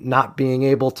probably not being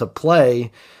able to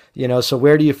play, so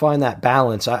where do you find that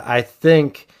balance? I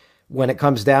think when it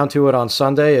comes down to it on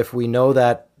Sunday, if we know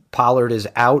that Pollard is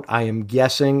out, I am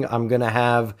guessing I'm going to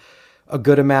have a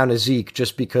good amount of Zeke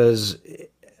just because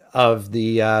of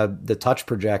the touch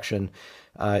projection.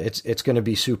 It's going to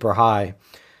be super high.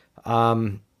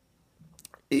 So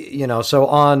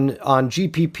on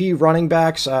GPP running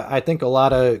backs, I think a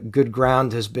lot of good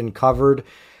ground has been covered.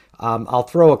 I'll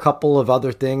throw a couple of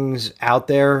other things out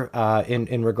there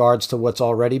in regards to what's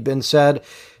already been said.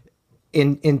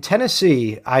 In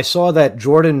Tennessee, I saw that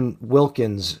Jordan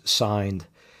Wilkins signed,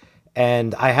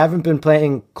 and I haven't been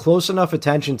paying close enough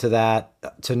attention to that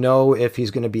to know if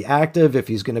he's going to be active, if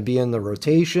he's going to be in the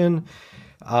rotation.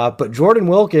 But Jordan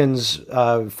Wilkins,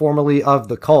 formerly of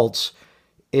the Colts,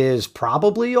 is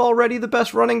probably already the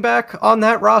best running back on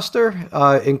that roster,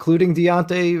 including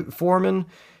Deontay Foreman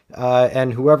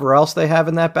and whoever else they have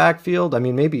in that backfield. I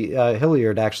mean, maybe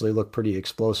Hilliard actually looked pretty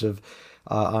explosive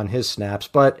on his snaps,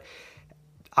 but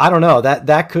I don't know.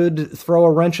 That could throw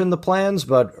a wrench in the plans,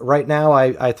 but right now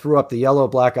I threw up the yellow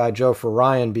black-eyed Joe for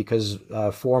Ryan because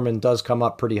Foreman does come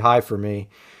up pretty high for me.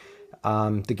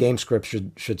 The game script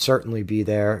should certainly be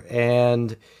there.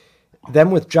 And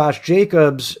then with Josh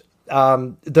Jacobs,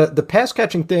 the pass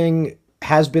catching thing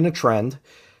has been a trend.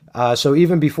 So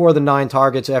even before the 9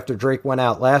 targets after Drake went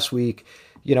out last week,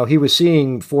 he was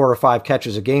seeing 4 or 5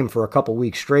 catches a game for a couple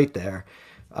weeks straight there,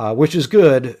 which is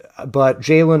good. But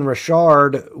Jalen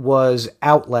Richard was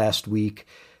out last week.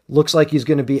 Looks like he's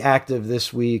going to be active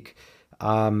this week.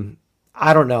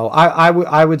 I don't know.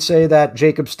 I would say that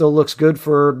Jacob still looks good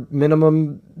for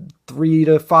minimum 3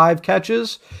 to 5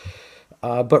 catches,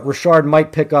 but Richard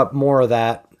might pick up more of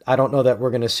that. I don't know that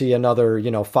we're going to see another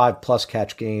 5+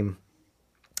 catch game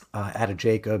out of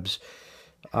Jacobs.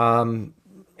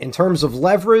 In terms of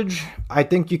leverage, I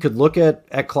think you could look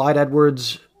at Clyde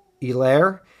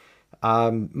Edwards-Helaire.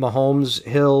 Mahomes,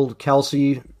 Hill,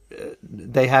 Kelsey,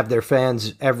 they have their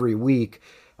fans every week.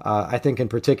 I think in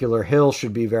particular Hill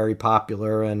should be very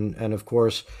popular, and of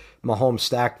course Mahomes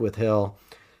stacked with Hill.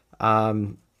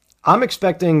 I'm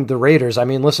expecting the Raiders. I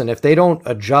mean, listen, if they don't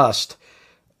adjust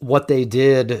what they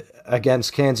did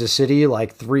against Kansas City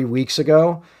like 3 weeks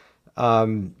ago,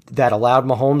 that allowed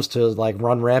Mahomes to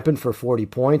run rampant for 40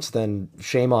 points, then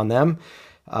shame on them.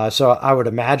 So I would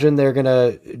imagine they're going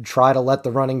to try to let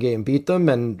the running game beat them,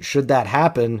 and should that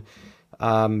happen,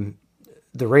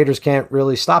 the Raiders can't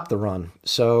really stop the run.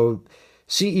 So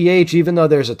CEH, even though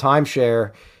there's a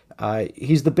timeshare,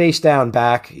 he's the base down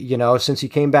back. Since he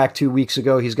came back 2 weeks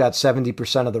ago, he's got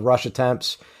 70% of the rush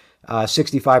attempts,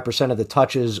 65% of the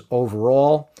touches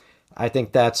overall. I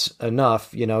think that's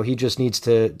enough. He just needs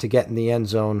to get in the end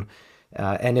zone.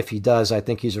 And if he does, I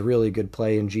think he's a really good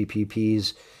play in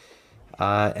GPPs.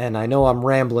 And I know I'm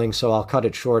rambling, so I'll cut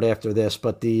it short after this.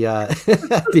 But the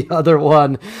the other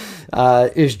one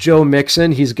is Joe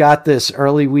Mixon. He's got this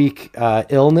early week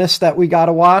illness that we got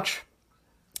to watch.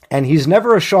 And he's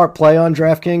never a sharp play on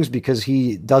DraftKings because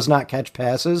he does not catch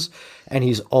passes. And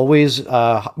he's always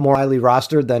more highly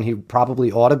rostered than he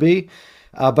probably ought to be.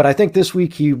 But I think this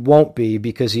week he won't be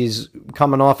because he's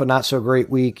coming off a not-so-great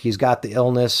week. He's got the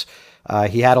illness.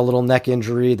 He had a little neck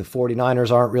injury. The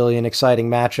 49ers aren't really an exciting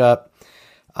matchup.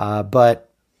 But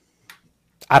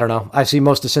I don't know. I see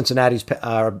most of Cincinnati's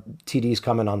TDs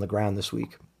coming on the ground this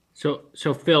week.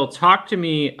 So Phil, talk to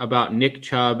me about Nick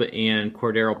Chubb and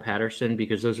Cordero Patterson,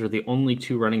 because those are the only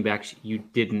 2 running backs you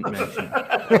didn't mention.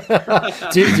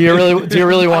 do you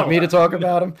really want me to talk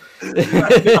about them?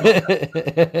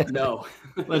 No.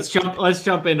 Let's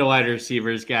jump into wide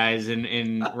receivers, guys.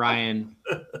 And Ryan,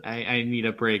 I need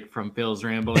a break from Phil's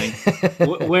rambling.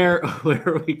 Where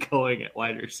are we going at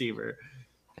wide receiver?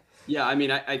 Yeah, I mean,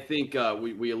 I think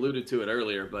we alluded to it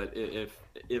earlier, but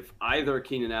if either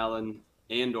Keenan Allen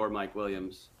and or Mike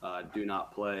Williams do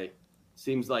not play,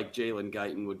 seems like Jalen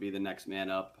Guyton would be the next man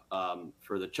up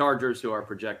for the Chargers, who are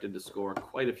projected to score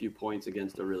quite a few points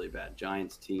against a really bad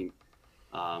Giants team.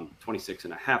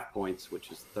 26.5 points,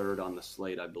 which is third on the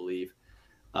slate, I believe.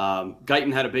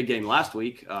 Guyton had a big game last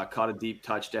week, caught a deep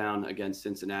touchdown against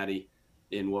Cincinnati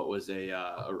in what was a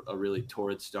really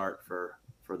torrid start for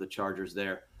the Chargers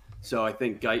there. So I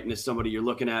think Guyton is somebody you're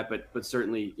looking at, but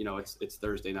certainly, it's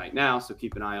Thursday night now, so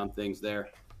keep an eye on things there.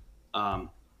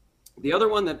 The other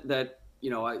one that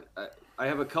I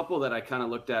have a couple that I kind of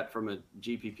looked at from a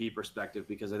GPP perspective,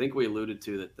 because I think we alluded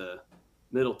to that the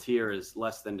middle tier is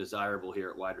less than desirable here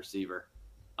at wide receiver.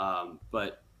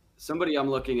 But somebody I'm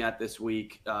looking at this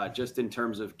week, just in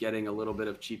terms of getting a little bit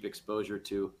of cheap exposure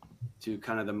to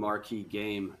kind of the marquee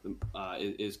game,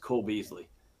 is Cole Beasley.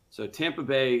 So Tampa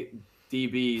Bay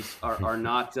DBs are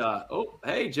not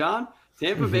hey, John.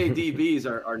 Tampa Bay DBs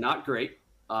are not great.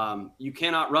 You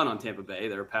cannot run on Tampa Bay.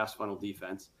 They're a pass funnel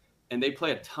defense, and they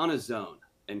play a ton of zone.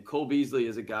 And Cole Beasley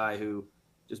is a guy who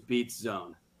just beats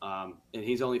zone. And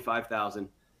he's only 5,000.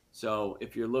 So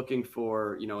if you're looking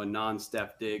for, a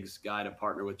non-Steph Diggs guy to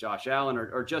partner with Josh Allen,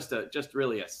 or just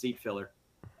really a seat filler,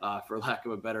 for lack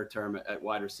of a better term, at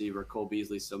wide receiver, Cole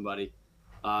Beasley's somebody.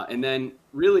 And then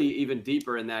really even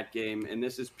deeper in that game, and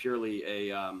this is purely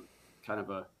a kind of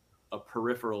a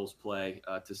peripherals play,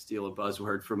 to steal a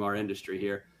buzzword from our industry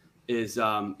here, is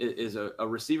a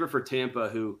receiver for Tampa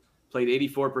who played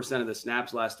 84% of the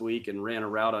snaps last week and ran a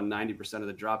route on 90% of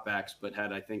the dropbacks, but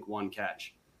had, I think, one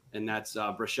catch. And that's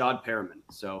Brashad Perriman.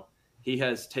 So he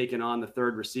has taken on the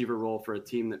third receiver role for a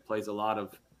team that plays a lot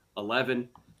of 11.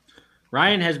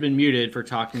 Ryan has been muted for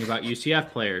talking about UCF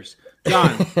players.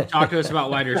 John, talk to us about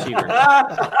wide receivers.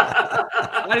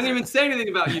 I didn't even say anything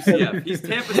about UCF. He's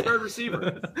Tampa's third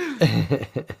receiver.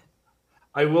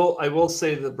 I will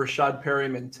say the Brashad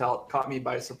Perriman tout caught me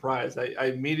by surprise. I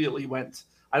immediately went.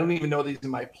 I don't even know these in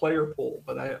my player pool,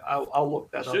 but I'll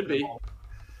look that up. Should be.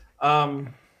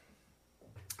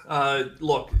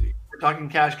 Look, we're talking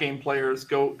cash game players.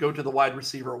 Go to the wide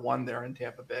receiver one there in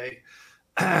Tampa Bay.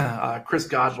 Chris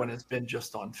Godwin has been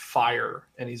just on fire,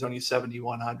 and he's only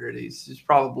 7,100. He's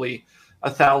probably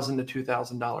 $1,000 to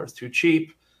 $2,000 too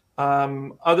cheap.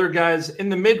 Other guys in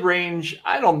the mid range,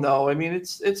 I don't know. I mean,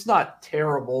 it's not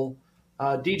terrible.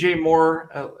 DJ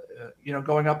Moore,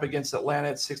 going up against Atlanta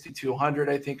at 6,200,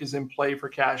 I think is in play for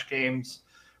cash games.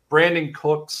 Brandon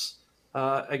Cooks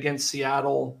against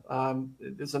Seattle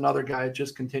is another guy that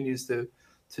just continues to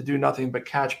do nothing but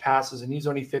catch passes, and he's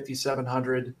only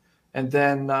 5,700. And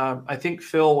then I think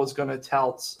Phil was going to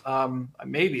tout,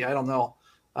 maybe, I don't know,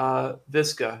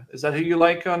 Visca. Is that who you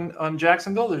like on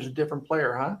Jacksonville? There's a different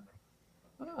player, huh?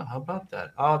 Oh, how about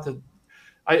that?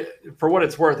 For what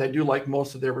it's worth, I do like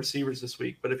most of their receivers this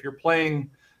week. But if you're playing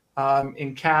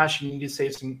in cash and you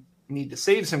need to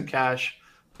save some cash,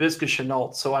 Visca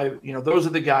Chenault. So those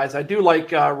are the guys. I do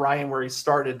like Ryan where he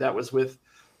started. That was with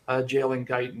Jalen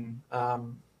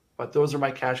Guyton. But those are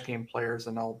my cash game players,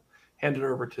 and I'll hand it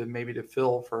over to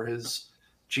Phil for his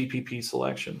GPP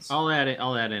selections. I'll add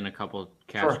in a couple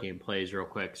cash game plays real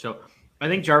quick. So I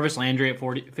think Jarvis Landry at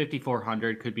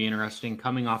 5,400 could be interesting.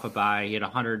 Coming off a bye, he had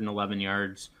 111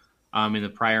 yards in the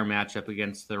prior matchup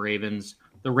against the Ravens.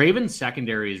 The Ravens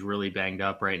secondary is really banged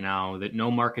up right now. That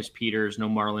no Marcus Peters, no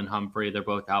Marlon Humphrey. They're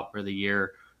both out for the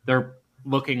year. They're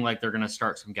looking like they're going to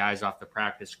start some guys off the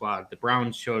practice squad. The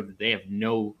Browns showed that they have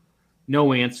no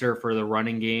answer for the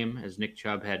running game, as Nick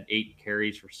Chubb had 8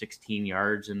 carries for 16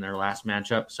 yards in their last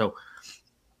matchup. So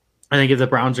I think if the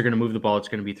Browns are going to move the ball, it's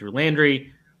going to be through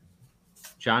Landry.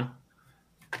 John?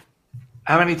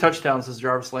 How many touchdowns does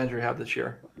Jarvis Landry have this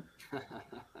year?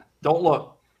 Don't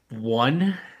look.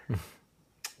 1.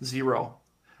 0.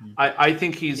 I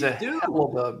think he's a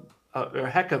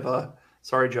heck of a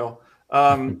sorry, Joe.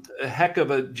 A heck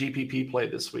of a GPP play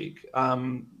this week.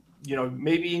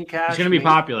 Maybe in cash. He's going to be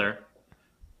popular.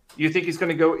 You think he's going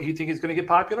to go? You think he's going to get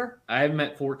popular? I have him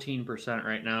at 14%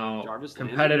 right now. Jarvis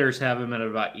Competitors have him at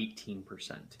about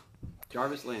 18%.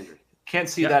 Jarvis Landry. Can't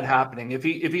see that happening. If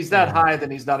he's that high,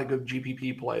 then he's not a good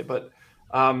GPP play. But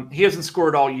he hasn't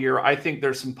scored all year. I think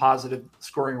there's some positive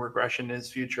scoring regression in his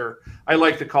future. I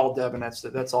like to call Devin.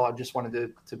 That's all. I just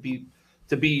wanted to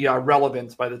be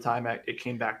relevant by the time it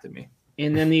came back to me.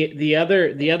 And then the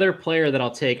other player that I'll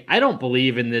take, I don't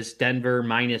believe in this Denver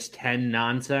 -10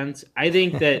 nonsense. I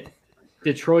think that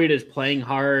Detroit is playing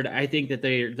hard. I think that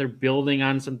they're building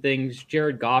on some things.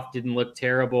 Jared Goff didn't look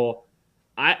terrible.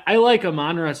 I like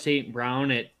Amon-Ra St.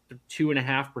 Brown at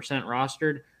 2.5%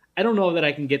 rostered. I don't know that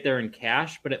I can get there in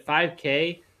cash, but at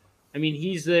 $5K, I mean,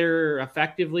 he's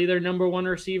effectively their number one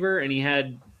receiver, and he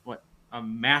had a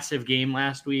massive game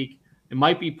last week. It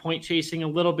might be point chasing a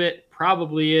little bit,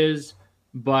 probably is,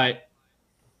 but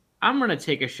I'm going to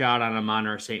take a shot on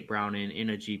Amon-Ra St. Brown in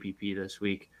a GPP this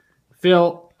week.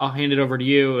 Phil, I'll hand it over to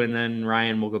you, and then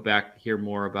Ryan will go back to hear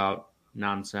more about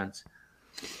nonsense.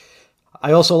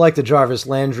 I also like the Jarvis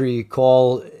Landry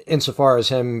call insofar as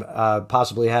him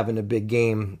possibly having a big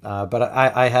game, but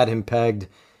I had him pegged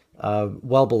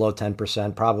well below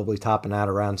 10%, probably topping out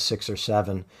around 6 or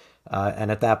 7.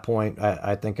 And at that point,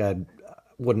 I think I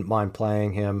wouldn't mind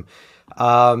playing him.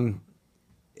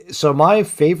 So my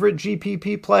favorite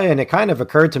GPP play, and it kind of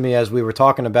occurred to me as we were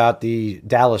talking about the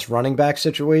Dallas running back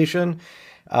situation,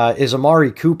 is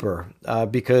Amari Cooper,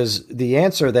 because the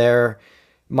answer there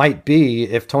might be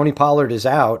if Tony Pollard is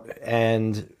out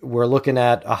and we're looking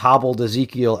at a hobbled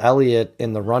Ezekiel Elliott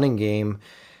in the running game,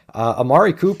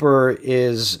 Amari Cooper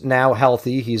is now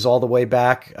healthy. He's all the way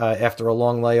back after a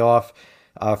long layoff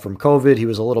from COVID. He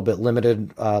was a little bit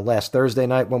limited last Thursday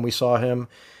night when we saw him.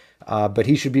 But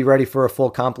he should be ready for a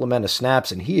full complement of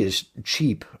snaps, and he is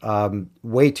cheap,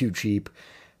 way too cheap.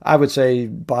 I would say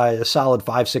by a solid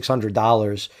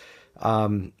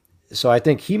 $500-600. So I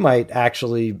think he might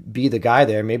actually be the guy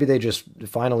there. Maybe they just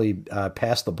finally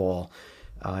pass the ball,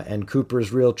 and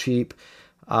Cooper's real cheap.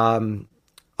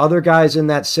 Other guys in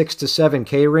that 6 to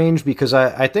 7K range, because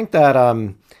I think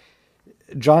that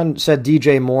John said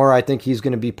DJ Moore. I think he's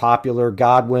going to be popular.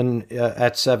 Godwin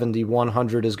at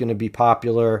 7,100 is going to be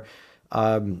popular.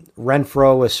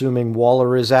 Renfro, assuming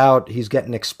Waller is out, he's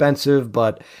getting expensive,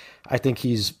 but I think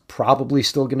he's probably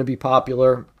still going to be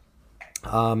popular.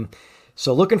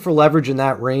 So looking for leverage in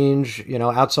that range,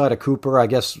 outside of Cooper, I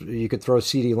guess you could throw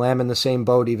CeeDee Lamb in the same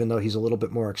boat, even though he's a little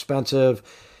bit more expensive.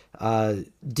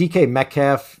 DK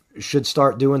Metcalf should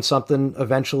start doing something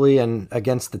eventually, and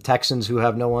against the Texans, who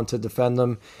have no one to defend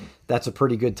them, that's a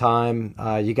pretty good time.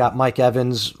 You got Mike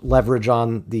Evans leverage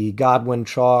on the Godwin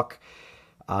chalk.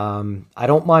 I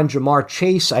don't mind Jamar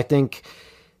Chase. I think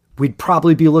we'd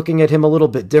probably be looking at him a little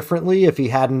bit differently if he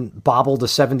hadn't bobbled a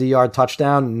 70-yard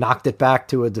touchdown, knocked it back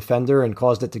to a defender, and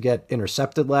caused it to get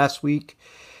intercepted last week.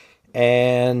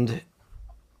 And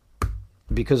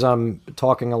because I'm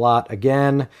talking a lot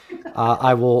again,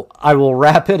 I will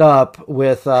wrap it up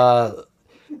with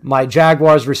my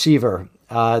Jaguars receiver,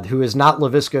 who is not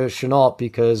Laviska Shenault,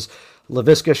 because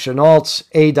Laviska Shenault's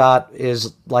ADOT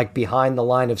is like behind the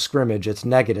line of scrimmage. It's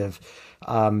negative.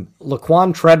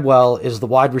 Laquan Treadwell is the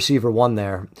wide receiver one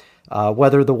there.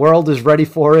 Whether the world is ready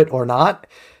for it or not,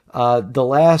 the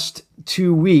last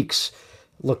 2 weeks,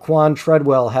 Laquan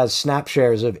Treadwell has snap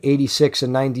shares of 86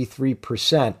 and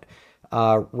 93%.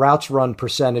 Routes run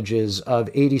percentages of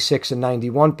 86 and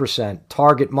 91%,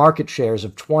 target market shares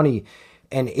of 20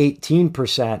 and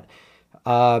 18%,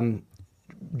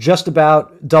 just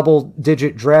about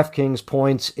double-digit DraftKings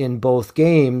points in both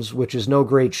games, which is no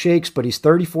great shakes, but he's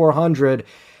 3,400,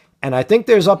 and I think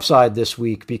there's upside this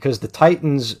week because the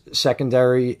Titans'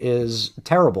 secondary is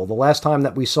terrible. The last time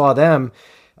that we saw them,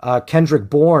 Kendrick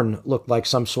Bourne looked like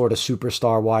some sort of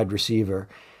superstar wide receiver.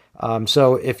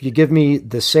 So if you give me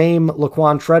the same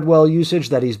Laquan Treadwell usage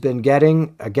that he's been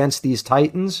getting against these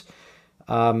Titans,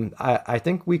 I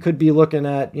think we could be looking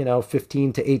at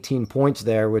 15 to 18 points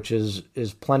there, which is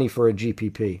plenty for a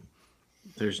GPP.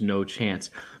 There's no chance.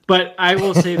 But I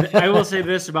will say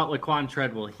this about Laquan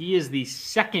Treadwell: he is the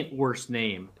second worst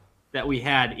name that we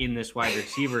had in this wide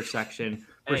receiver section.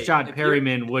 Rashad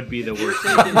Perryman would be the worst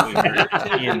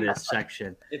name in this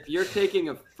section. If you're taking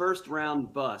a first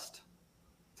round bust,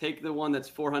 take the one that's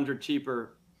 400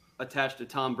 cheaper attached to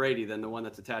Tom Brady than the one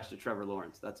that's attached to Trevor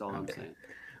Lawrence. That's all I'm saying.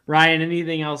 Ryan,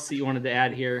 anything else that you wanted to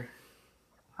add here?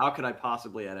 How could I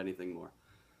possibly add anything more?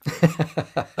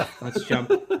 Let's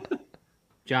jump.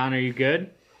 John, are you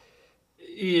good?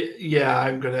 Yeah,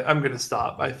 I'm gonna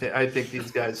stop. I think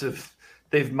these guys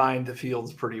they've mined the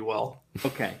fields pretty well.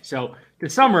 Okay, so to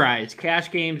summarize,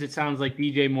 cash games, it sounds like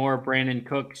DJ Moore, Brandon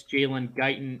Cooks, Jalen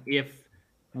Guyton, if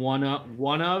one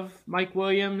of Mike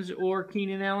Williams or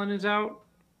Keenan Allen is out.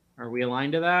 Are we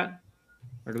aligned to that?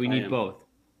 Or do we need both?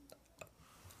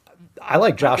 I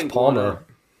like Josh Palmer.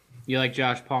 You like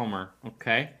Josh Palmer.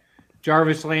 Okay.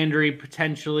 Jarvis Landry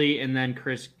potentially, and then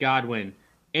Chris Godwin.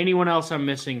 Anyone else I'm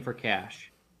missing for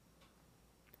cash?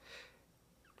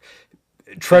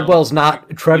 Treadwell is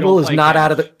not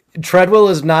out of the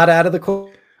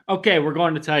Okay, we're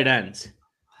going to tight ends.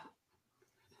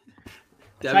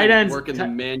 Tight ends working the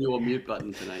manual mute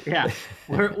button tonight. Yeah,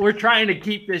 we're trying to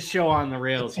keep this show on the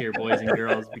rails here, boys and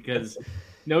girls, because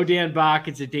no Dan Bach,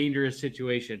 it's a dangerous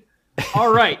situation.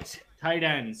 All right, tight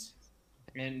ends.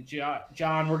 And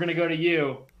John, we're going to go to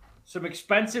you. Some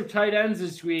expensive tight ends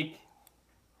this week.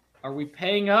 Are we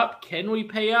paying up? Can we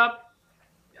pay up?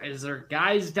 Is there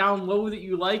guys down low that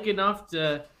you like enough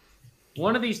to?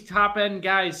 One of these top end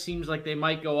guys seems like they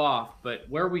might go off, but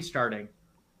where are we starting?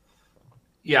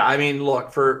 Yeah, I mean,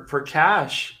 look, for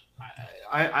cash,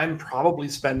 I'm probably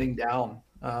spending down.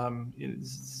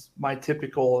 It's my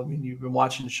typical. I mean, you've been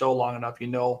watching the show long enough,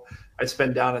 I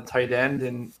spend down at tight end,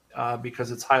 and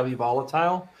because it's highly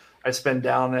volatile. I spend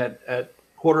down at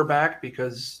quarterback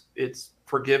because it's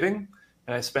forgiving,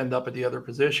 and I spend up at the other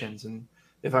positions. And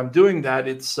if I'm doing that,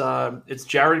 it's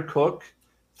Jared Cook,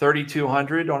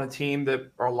 3,200 on a team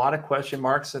that are a lot of question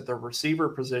marks at the receiver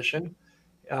position.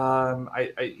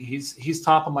 He's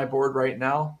top of my board right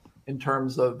now in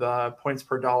terms of points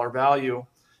per dollar value.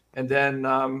 And then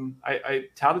I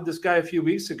touted this guy a few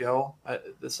weeks ago,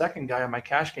 the second guy on my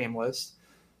cash game list.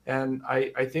 And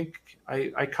I think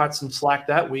I cut some slack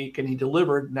that week, and he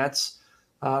delivered. And that's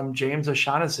James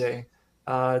O'Shaughnessy,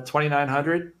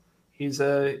 2,900. He's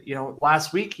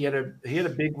last week he had a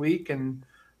big week, and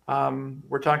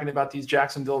we're talking about these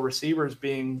Jacksonville receivers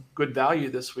being good value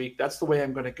this week. That's the way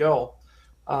I'm going to go.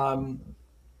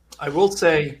 I will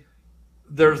say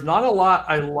there's not a lot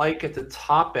I like at the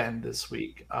top end this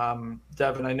week.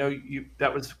 Devin, I know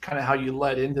that was kind of how you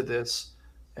led into this,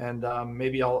 and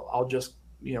maybe I'll just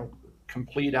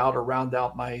complete out or round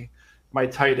out my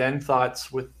tight end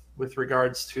thoughts with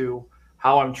regards to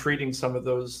how I'm treating some of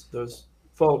those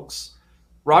folks.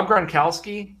 Rob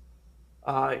Gronkowski,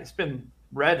 he's been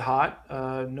red hot,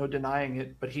 no denying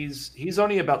it, but he's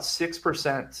only about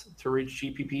 6% to reach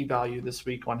GPP value this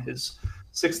week on his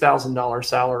 $6,000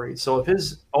 salary. So if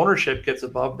his ownership gets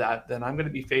above that, then I'm going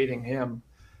to be fading him.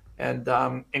 And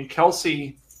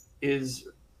Kelsey is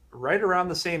right around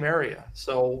the same area.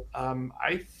 So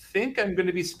I think I'm going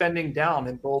to be spending down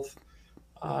in both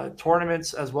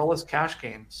tournaments as well as cash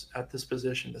games at this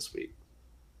position this week.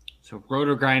 So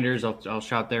Roto Grinders, I'll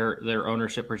shout their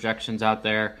ownership projections out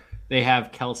there. They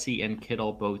have Kelsey and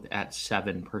Kittle both at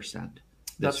 7%.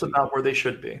 That's about where they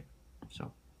should be. So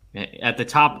at the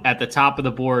top of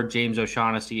the board, James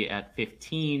O'Shaughnessy at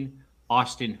 15,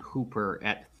 Austin Hooper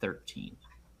at 13.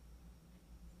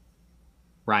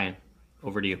 Ryan,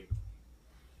 over to you.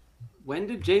 When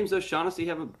did James O'Shaughnessy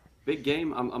have a big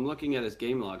game? I'm looking at his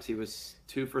game logs. He was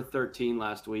 2 for 13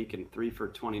 last week and 3 for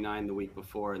 29 the week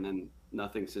before, and then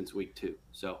nothing since week 2.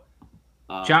 So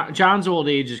John's old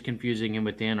age is confusing him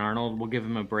with Dan Arnold. We'll give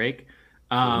him a break.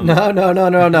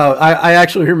 No. I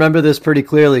actually remember this pretty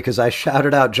clearly because I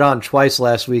shouted out John twice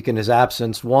last week in his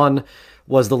absence. One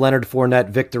was the Leonard Fournette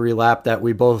victory lap that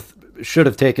we both should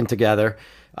have taken together.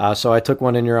 So I took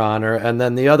one in your honor. And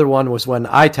then the other one was when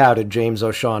I touted James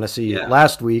O'Shaughnessy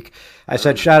last week. I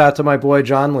said, shout out to my boy,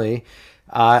 John Lee.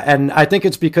 And I think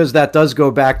it's because that does go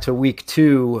back to week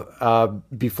 2,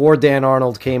 before Dan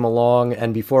Arnold came along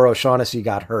and before O'Shaughnessy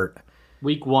got hurt.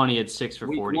 Week 1, he had 6 for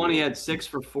 40. Week 1, he had 6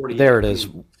 for 40. There it is.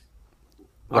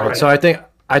 All right. So I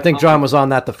think John was on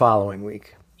that the following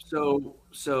week.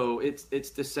 So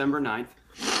it's December 9th.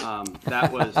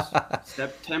 That was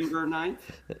September 9th.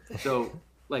 So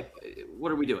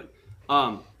what are we doing?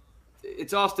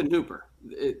 It's Austin Hooper.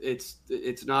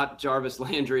 It's not Jarvis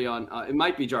Landry on. It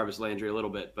might be Jarvis Landry a little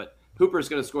bit, but Hooper's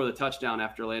going to score the touchdown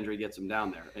after Landry gets him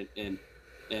down there.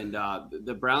 And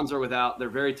the Browns are without. They're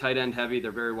very tight end heavy.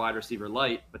 They're very wide receiver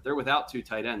light, but they're without 2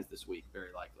 tight ends this week,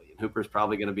 very likely. And Hooper's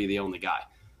probably going to be the only guy.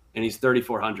 And he's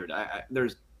 3,400.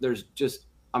 There's just.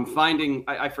 I'm finding.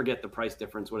 I forget the price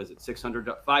difference. What is it?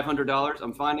 $500.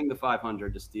 I'm finding the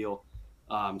 500 to steal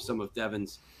some of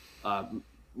Devin's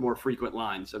more frequent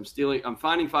lines. I'm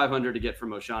finding 500 to get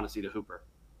from O'Shaughnessy to Hooper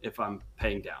if I'm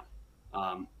paying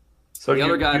down. So the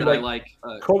other guy that I like,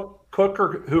 Cook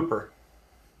or Hooper?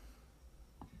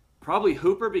 Probably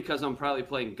Hooper because I'm probably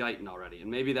playing Guyton already, and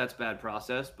maybe that's bad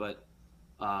process. But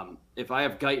if I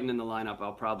have Guyton in the lineup,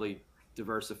 I'll probably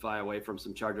diversify away from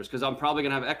some Chargers because I'm probably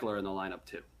going to have Eckler in the lineup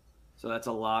too. So that's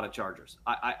a lot of Chargers.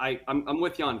 I'm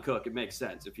with you on Cook. It makes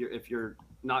sense if you're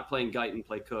not playing Guyton,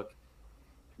 play Cook.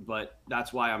 But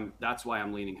that's why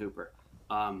I'm leaning Hooper.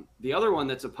 The other one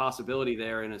that's a possibility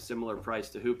there in a similar price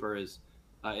to Hooper is,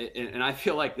 and I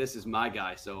feel like this is my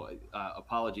guy, so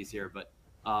apologies here, but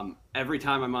every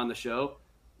time I'm on the show,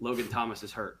 Logan Thomas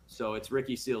is hurt. So it's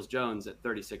Ricky Seals-Jones at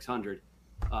 3,600.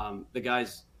 The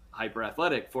guy's hyper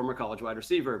athletic, former college wide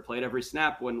receiver, played every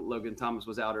snap when Logan Thomas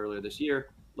was out earlier this year.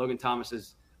 Logan Thomas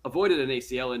has avoided an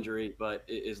ACL injury, but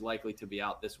is likely to be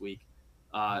out this week.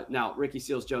 Now, Ricky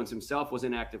Seals-Jones himself was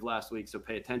inactive last week, so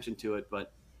pay attention to it.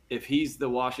 But if he's the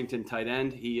Washington tight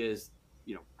end, he is,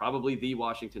 probably the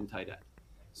Washington tight end.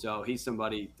 So he's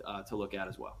somebody to look at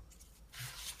as well.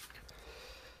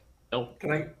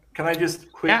 Can Can I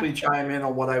just quickly chime in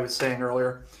on what I was saying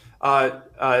earlier?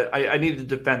 I need to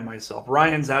defend myself.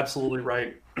 Ryan's absolutely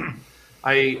right.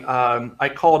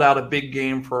 I called out a big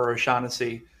game for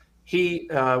O'Shaughnessy.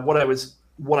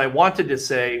 What I wanted to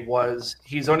say was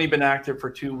he's only been active for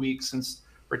 2 weeks since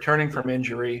returning from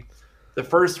injury. The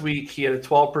first week he had a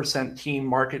 12% team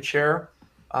market share.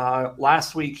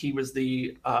 Last week he was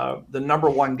the number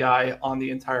one guy on the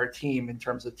entire team in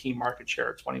terms of team market share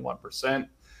at 21%.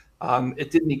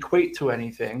 It didn't equate to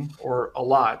anything or a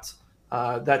lot.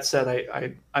 That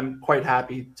said, I'm quite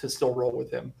happy to still roll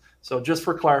with him. So just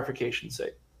for clarification's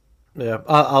sake. Yeah,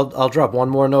 I'll drop one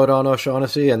more note on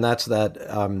O'Shaughnessy, and that's that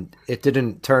it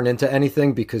didn't turn into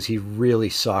anything because he really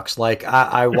sucks. Like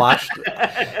I watched,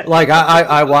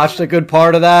 I watched a good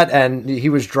part of that, and he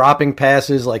was dropping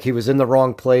passes, like he was in the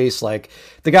wrong place. Like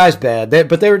the guy's bad,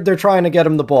 but they're trying to get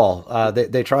him the ball.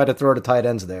 They try to throw to tight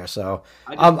ends there. So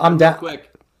I'm down.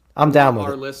 I'm down with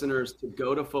our it. listeners to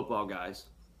go to Football Guys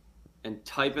and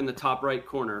type in the top right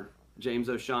corner James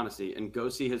O'Shaughnessy and go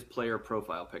see his player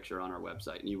profile picture on our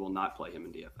website, and you will not play him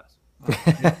in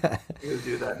DFS. We'll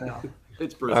do that now.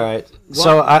 It's brutal. All right.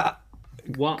 So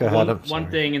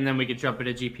one thing, and then we could jump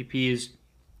into GPPs.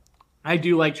 I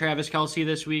do like Travis Kelce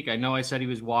this week. I know I said he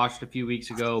was washed a few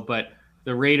weeks ago, but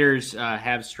the Raiders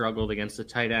have struggled against the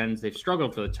tight ends. They've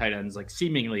struggled for the tight ends like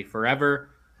seemingly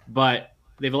forever, but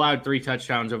they've allowed 3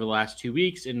 touchdowns over the last 2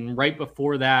 weeks, and right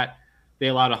before that, they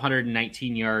allowed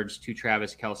 119 yards to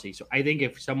Travis Kelce. So I think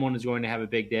if someone is going to have a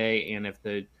big day and if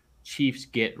the Chiefs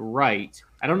get right,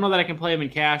 I don't know that I can play him in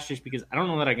cash just because I don't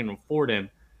know that I can afford him.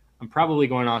 I'm probably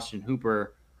going Austin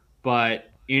Hooper,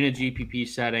 but in a GPP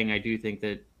setting, I do think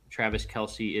that Travis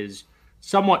Kelce is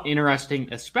somewhat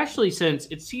interesting, especially since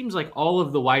it seems like all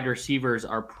of the wide receivers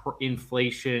are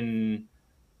inflation,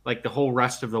 like the whole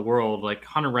rest of the world. Like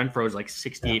Hunter Renfrow is like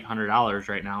 $6,800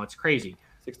 right now. It's crazy.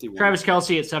 61. Travis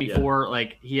Kelce at 74,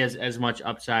 like he has as much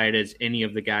upside as any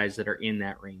of the guys that are in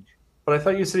that range. But I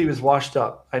thought you said he was washed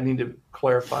up. I need to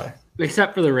clarify.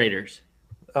 Except for the Raiders.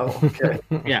 Oh, okay.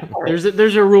 Yeah,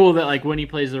 there's a rule that like when he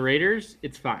plays the Raiders,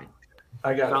 it's fine.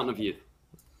 I got Fountain it. of youth.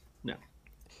 No.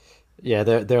 Yeah,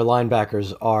 their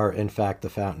linebackers are in fact the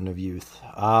fountain of youth.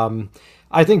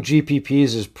 I think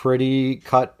GPPs is pretty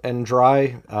cut and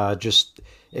dry. Just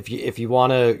if you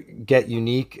want to get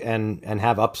unique and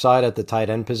have upside at the tight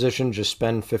end position, just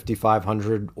spend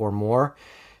 5,500 or more.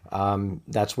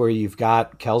 That's where you've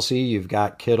got Kelce, you've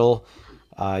got Kittle,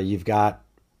 you've got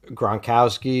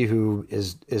Gronkowski, who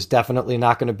is definitely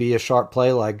not going to be a sharp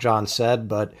play like John said,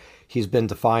 but he's been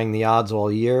defying the odds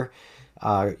all year.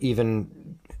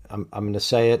 Even I'm going to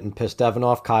say it and piss Devin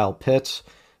off, Kyle Pitts.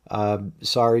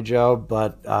 Sorry, Joe,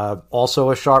 but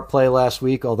also a sharp play last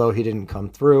week, although he didn't come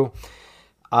through.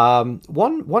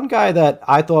 One guy that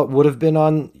I thought would have been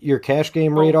on your cash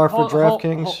game radar for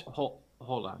DraftKings.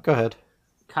 Hold on. Go ahead.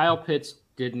 Kyle Pitts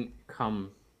didn't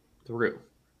come through.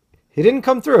 He didn't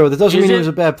come through. That doesn't mean he was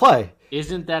a bad play.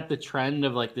 Isn't that the trend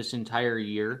of like this entire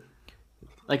year?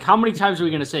 Like how many times are we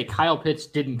going to say Kyle Pitts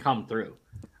didn't come through?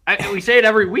 We say it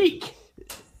every week.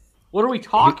 What are we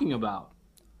talking about?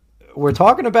 We're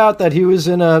talking about that he was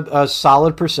in a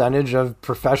solid percentage of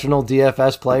professional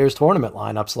DFS players' tournament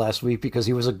lineups last week because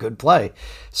he was a good play.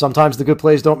 Sometimes the good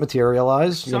plays don't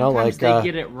materialize. Sometimes they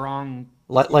get it wrong.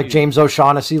 Like James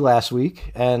O'Shaughnessy last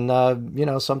week, and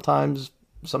sometimes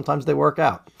they work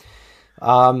out.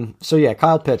 So yeah,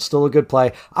 Kyle Pitts still a good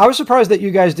play. I was surprised that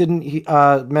you guys didn't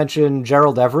mention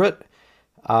Gerald Everett.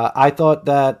 I thought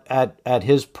that at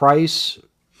his price,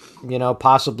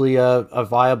 possibly a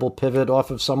viable pivot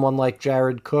off of someone like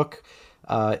Jared Cook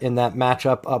in that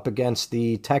matchup up against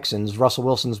the Texans. Russell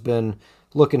Wilson's been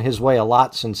looking his way a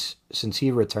lot since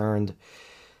he returned.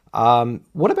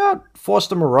 What about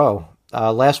Foster Moreau?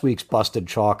 Last week's busted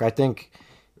chalk. I think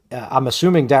I'm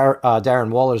assuming Darren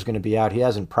Waller is going to be out. He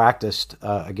hasn't practiced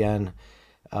again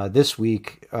this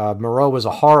week. Moreau was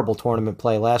a horrible tournament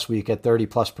play last week at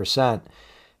 30+%.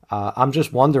 I'm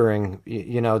just wondering,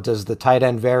 does the tight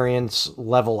end variance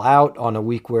level out on a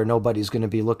week where nobody's going to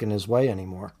be looking his way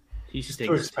anymore? He's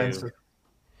too expensive.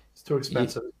 It's too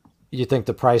expensive. You think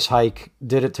the price hike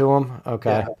did it to him?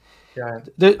 Okay. Yeah.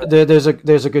 There's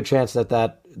a good chance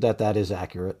that is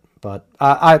accurate, but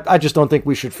I just don't think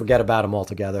we should forget about him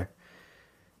altogether.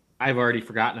 I've already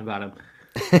forgotten about him.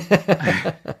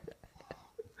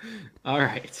 All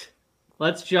right,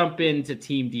 let's jump into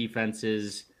team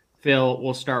defenses. Phil,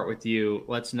 we'll start with you.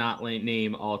 Let's not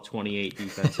name all 28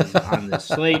 defenses on this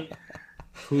slate.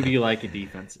 Who do you like at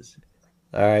defenses?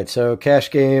 All right, so cash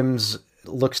games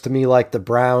looks to me like the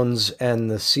Browns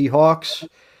and the Seahawks.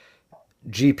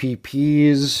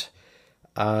 GPPs,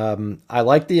 I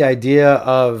like the idea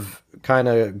of kind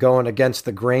of going against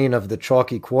the grain of the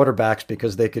chalky quarterbacks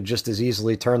because they could just as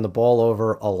easily turn the ball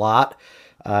over a lot.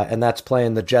 And that's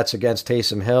playing the Jets against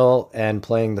Taysom Hill and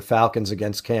playing the Falcons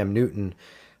against Cam Newton.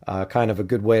 Kind of a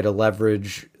good way to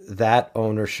leverage that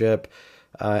ownership.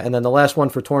 And then the last one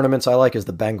for tournaments I like is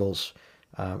the Bengals.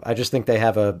 I just think they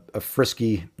have a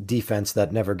frisky defense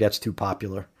that never gets too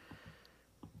popular.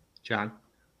 John?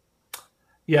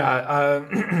 Yeah,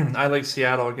 I like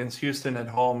Seattle against Houston at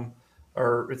home,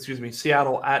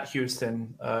 Seattle at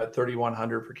Houston,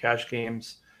 3,100 for cash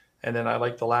games. And then I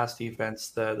like the last defense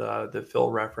that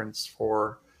Phil referenced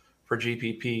for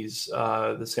GPPs,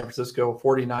 the San Francisco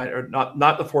 49ers,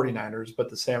 not the 49ers, but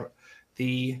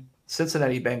the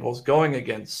Cincinnati Bengals going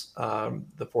against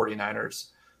the 49ers.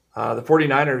 The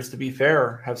 49ers, to be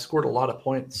fair, have scored a lot of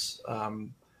points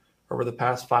over the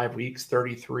past 5 weeks,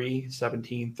 33,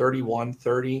 17, 31,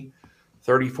 30,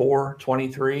 34,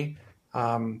 23.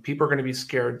 People are going to be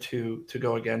scared to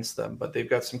go against them, but they've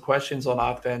got some questions on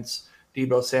offense.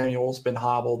 Deebo Samuel's been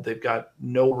hobbled. They've got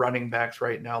no running backs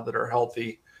right now that are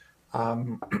healthy.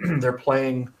 They're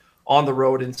playing on the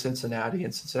road in Cincinnati,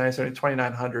 and Cincinnati's only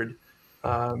 2,900,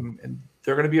 and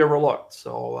they're going to be overlooked.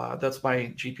 So that's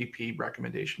my GPP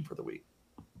recommendation for the week.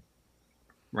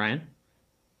 Ryan?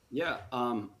 Yeah,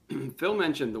 Phil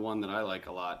mentioned the one that I like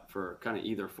a lot for kind of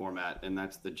either format, and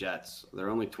that's the Jets. They're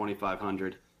only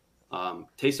 2,500.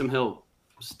 Taysom Hill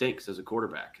stinks as a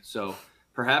quarterback, so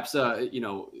perhaps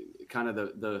kind of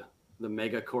the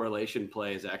mega correlation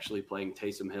play is actually playing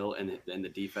Taysom Hill and the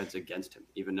defense against him,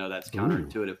 even though that's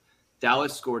counterintuitive.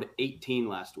 Dallas scored 18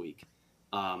 last week.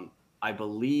 I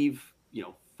believe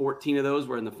 14 of those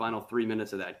were in the final 3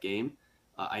 minutes of that game.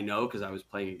 I know because I was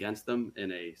playing against them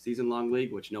in a season-long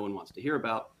league, which no one wants to hear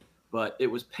about. But it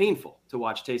was painful to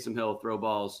watch Taysom Hill throw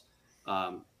balls,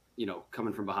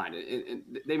 coming from behind. And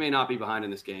they may not be behind in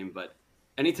this game, but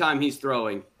anytime he's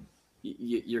throwing,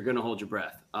 you're going to hold your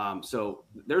breath. So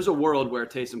there's a world where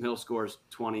Taysom Hill scores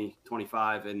 20,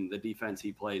 25, and the defense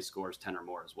he plays scores 10 or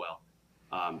more as well.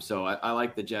 So I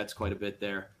like the Jets quite a bit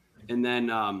there. And then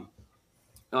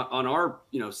on our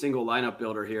single lineup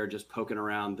builder here, just poking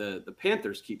around, the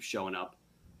Panthers keep showing up,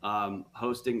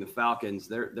 hosting the Falcons.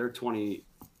 They're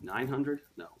 2,900.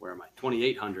 No, where am I?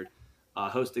 2,800.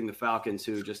 Hosting the Falcons,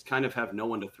 who just kind of have no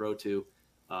one to throw to,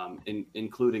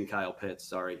 including Kyle Pitts.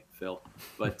 Sorry, Phil,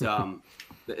 but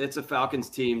it's a Falcons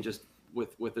team just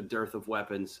with a dearth of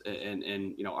weapons,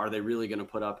 and are they really going to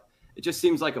put up? It just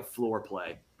seems like a floor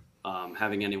play,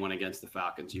 having anyone against the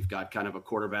Falcons. You've got kind of a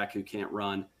quarterback who can't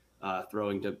run.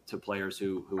 Throwing to players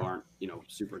who aren't,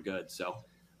 super good. So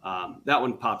that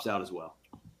one pops out as well.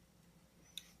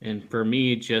 And for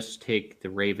me, just take the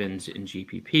Ravens in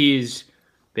GPPs.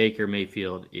 Baker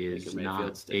Mayfield is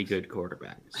not stinks. A good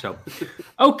quarterback. So,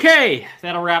 okay,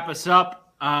 that'll wrap us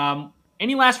up.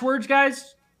 Any last words,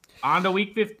 guys? On to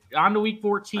week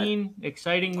 14.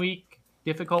 Exciting week.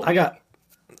 Difficult week.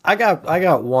 I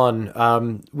got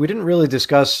one. We didn't really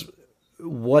discuss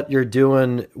what you're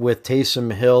doing with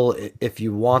Taysom Hill if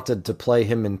you wanted to play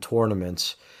him in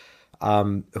tournaments,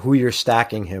 who you're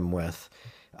stacking him with.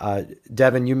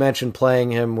 Devin, you mentioned playing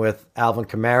him with Alvin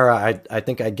Kamara. I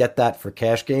think I get that for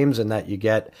cash games and that you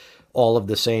get all of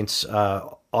the Saints'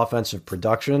 offensive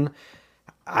production.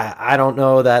 I don't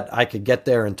know that I could get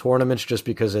there in tournaments just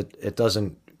because it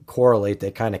doesn't correlate.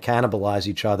 They kind of cannibalize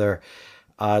each other.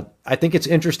 I think it's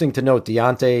interesting to note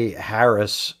Deontay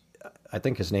Harris, I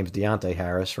think his name's Deontay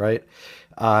Harris, right?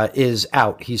 Is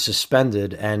out. He's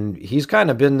suspended, and he's kind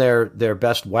of been their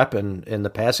best weapon in the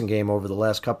passing game over the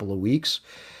last couple of weeks.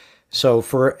 So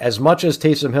for as much as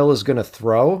Taysom Hill is going to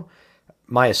throw,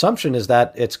 my assumption is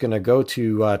that it's going to go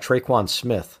to Traquan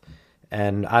Smith.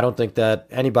 And I don't think that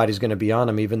anybody's going to be on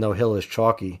him, even though Hill is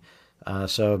chalky.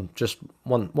 So just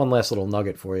one last little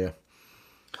nugget for you.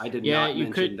 I did not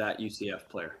mention that UCF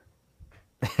player.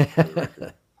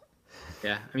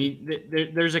 Yeah, I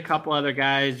mean, there's a couple other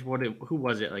guys. Who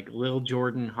was it? Like Lil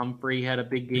Jordan Humphrey had a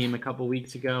big game a couple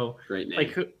weeks ago. Great name.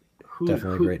 Like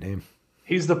Definitely a great name.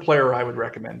 He's the player I would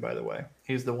recommend, by the way.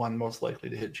 He's the one most likely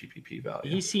to hit GPP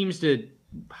value. He seems to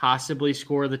possibly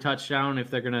score the touchdown if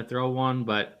they're going to throw one,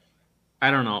 but I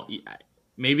don't know.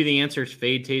 Maybe the answer is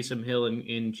fade Taysom Hill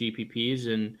in GPPs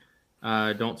and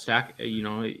don't stack.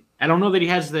 I don't know that he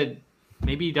has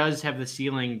maybe he does have the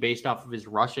ceiling based off of his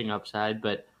rushing upside,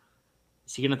 but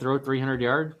is he going to throw 300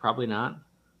 yards? Probably not.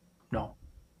 No.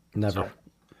 Never.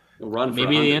 Run for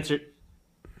maybe 100. the answer.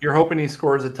 You're hoping he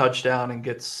scores a touchdown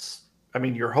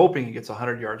and you're hoping he gets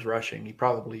 100 yards rushing. He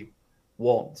probably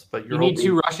won't, but you need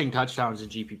 2 rushing touchdowns in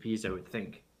GPPs, I would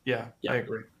think. Yeah, I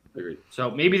agree. Agreed. So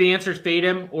maybe the answer is fade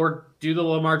him or do the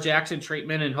Lamar Jackson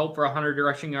treatment and hope for 100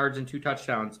 rushing yards and 2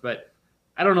 touchdowns. But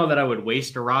I don't know that I would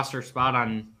waste a roster spot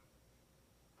on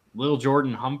Lil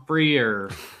Jordan Humphrey or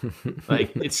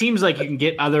like it seems like you can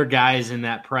get other guys in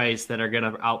that price that are going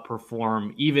to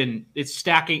outperform. Even it's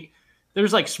stacking.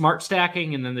 There's like smart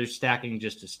stacking and then there's stacking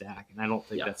just to stack. And I don't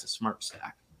think that's a smart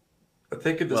stack. But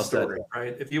think of the story,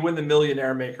 right? If you win the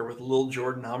Millionaire Maker with Lil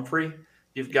Jordan Humphrey,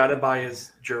 you've got to buy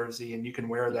his jersey and you can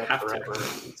wear that forever.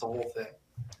 It's a whole thing.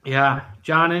 Yeah.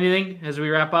 John, anything as we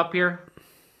wrap up here?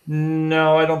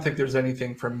 No, I don't think there's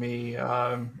anything from me.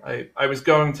 I was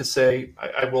going to say,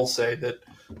 I will say that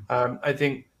I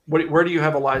think, where do you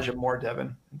have Elijah Moore,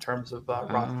 Devin, in terms of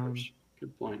rosters?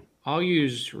 Good point. I'll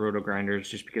use Roto Grinders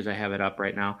just because I have it up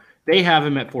right now. They have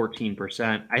him at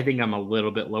 14%. I think I'm a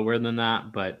little bit lower than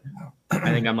that, but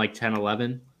I think I'm like 10,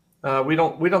 11. We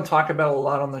don't talk about it a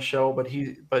lot on the show,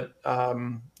 but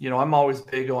I'm always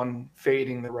big on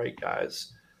fading the right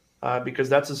guys. Because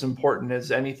that's as important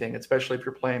as anything, especially if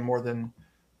you're playing more than,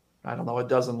 I don't know, a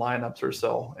dozen lineups or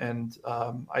so. And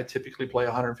I typically play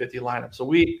 150 lineups a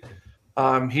week.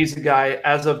 He's the guy,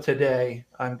 as of today,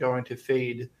 I'm going to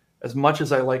fade. As much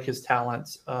as I like his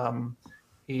talents,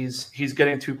 he's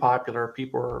getting too popular.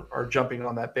 People are jumping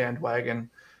on that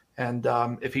bandwagon. And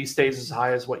if he stays as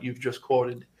high as what you've just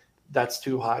quoted, that's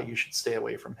too high. You should stay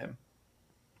away from him.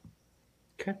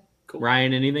 Okay. Cool.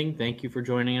 Ryan, anything? Thank you for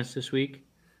joining us this week.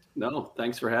 No,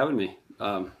 thanks for having me.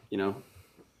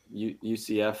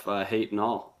 UCF hate and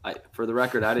all. For the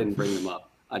record, I didn't bring them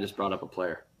up. I just brought up a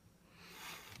player.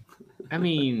 I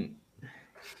mean,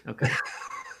 okay.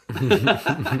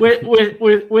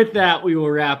 with that, we will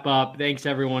wrap up. Thanks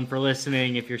everyone for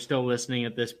listening. If you're still listening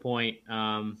at this point,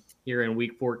 here in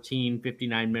week 14,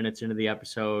 59 minutes into the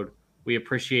episode, we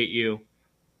appreciate you.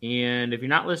 And if you're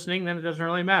not listening, then it doesn't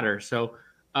really matter. So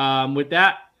with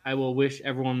that, I will wish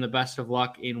everyone the best of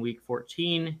luck in week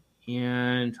 14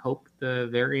 and hope the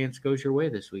variance goes your way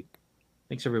this week.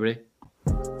 Thanks, everybody.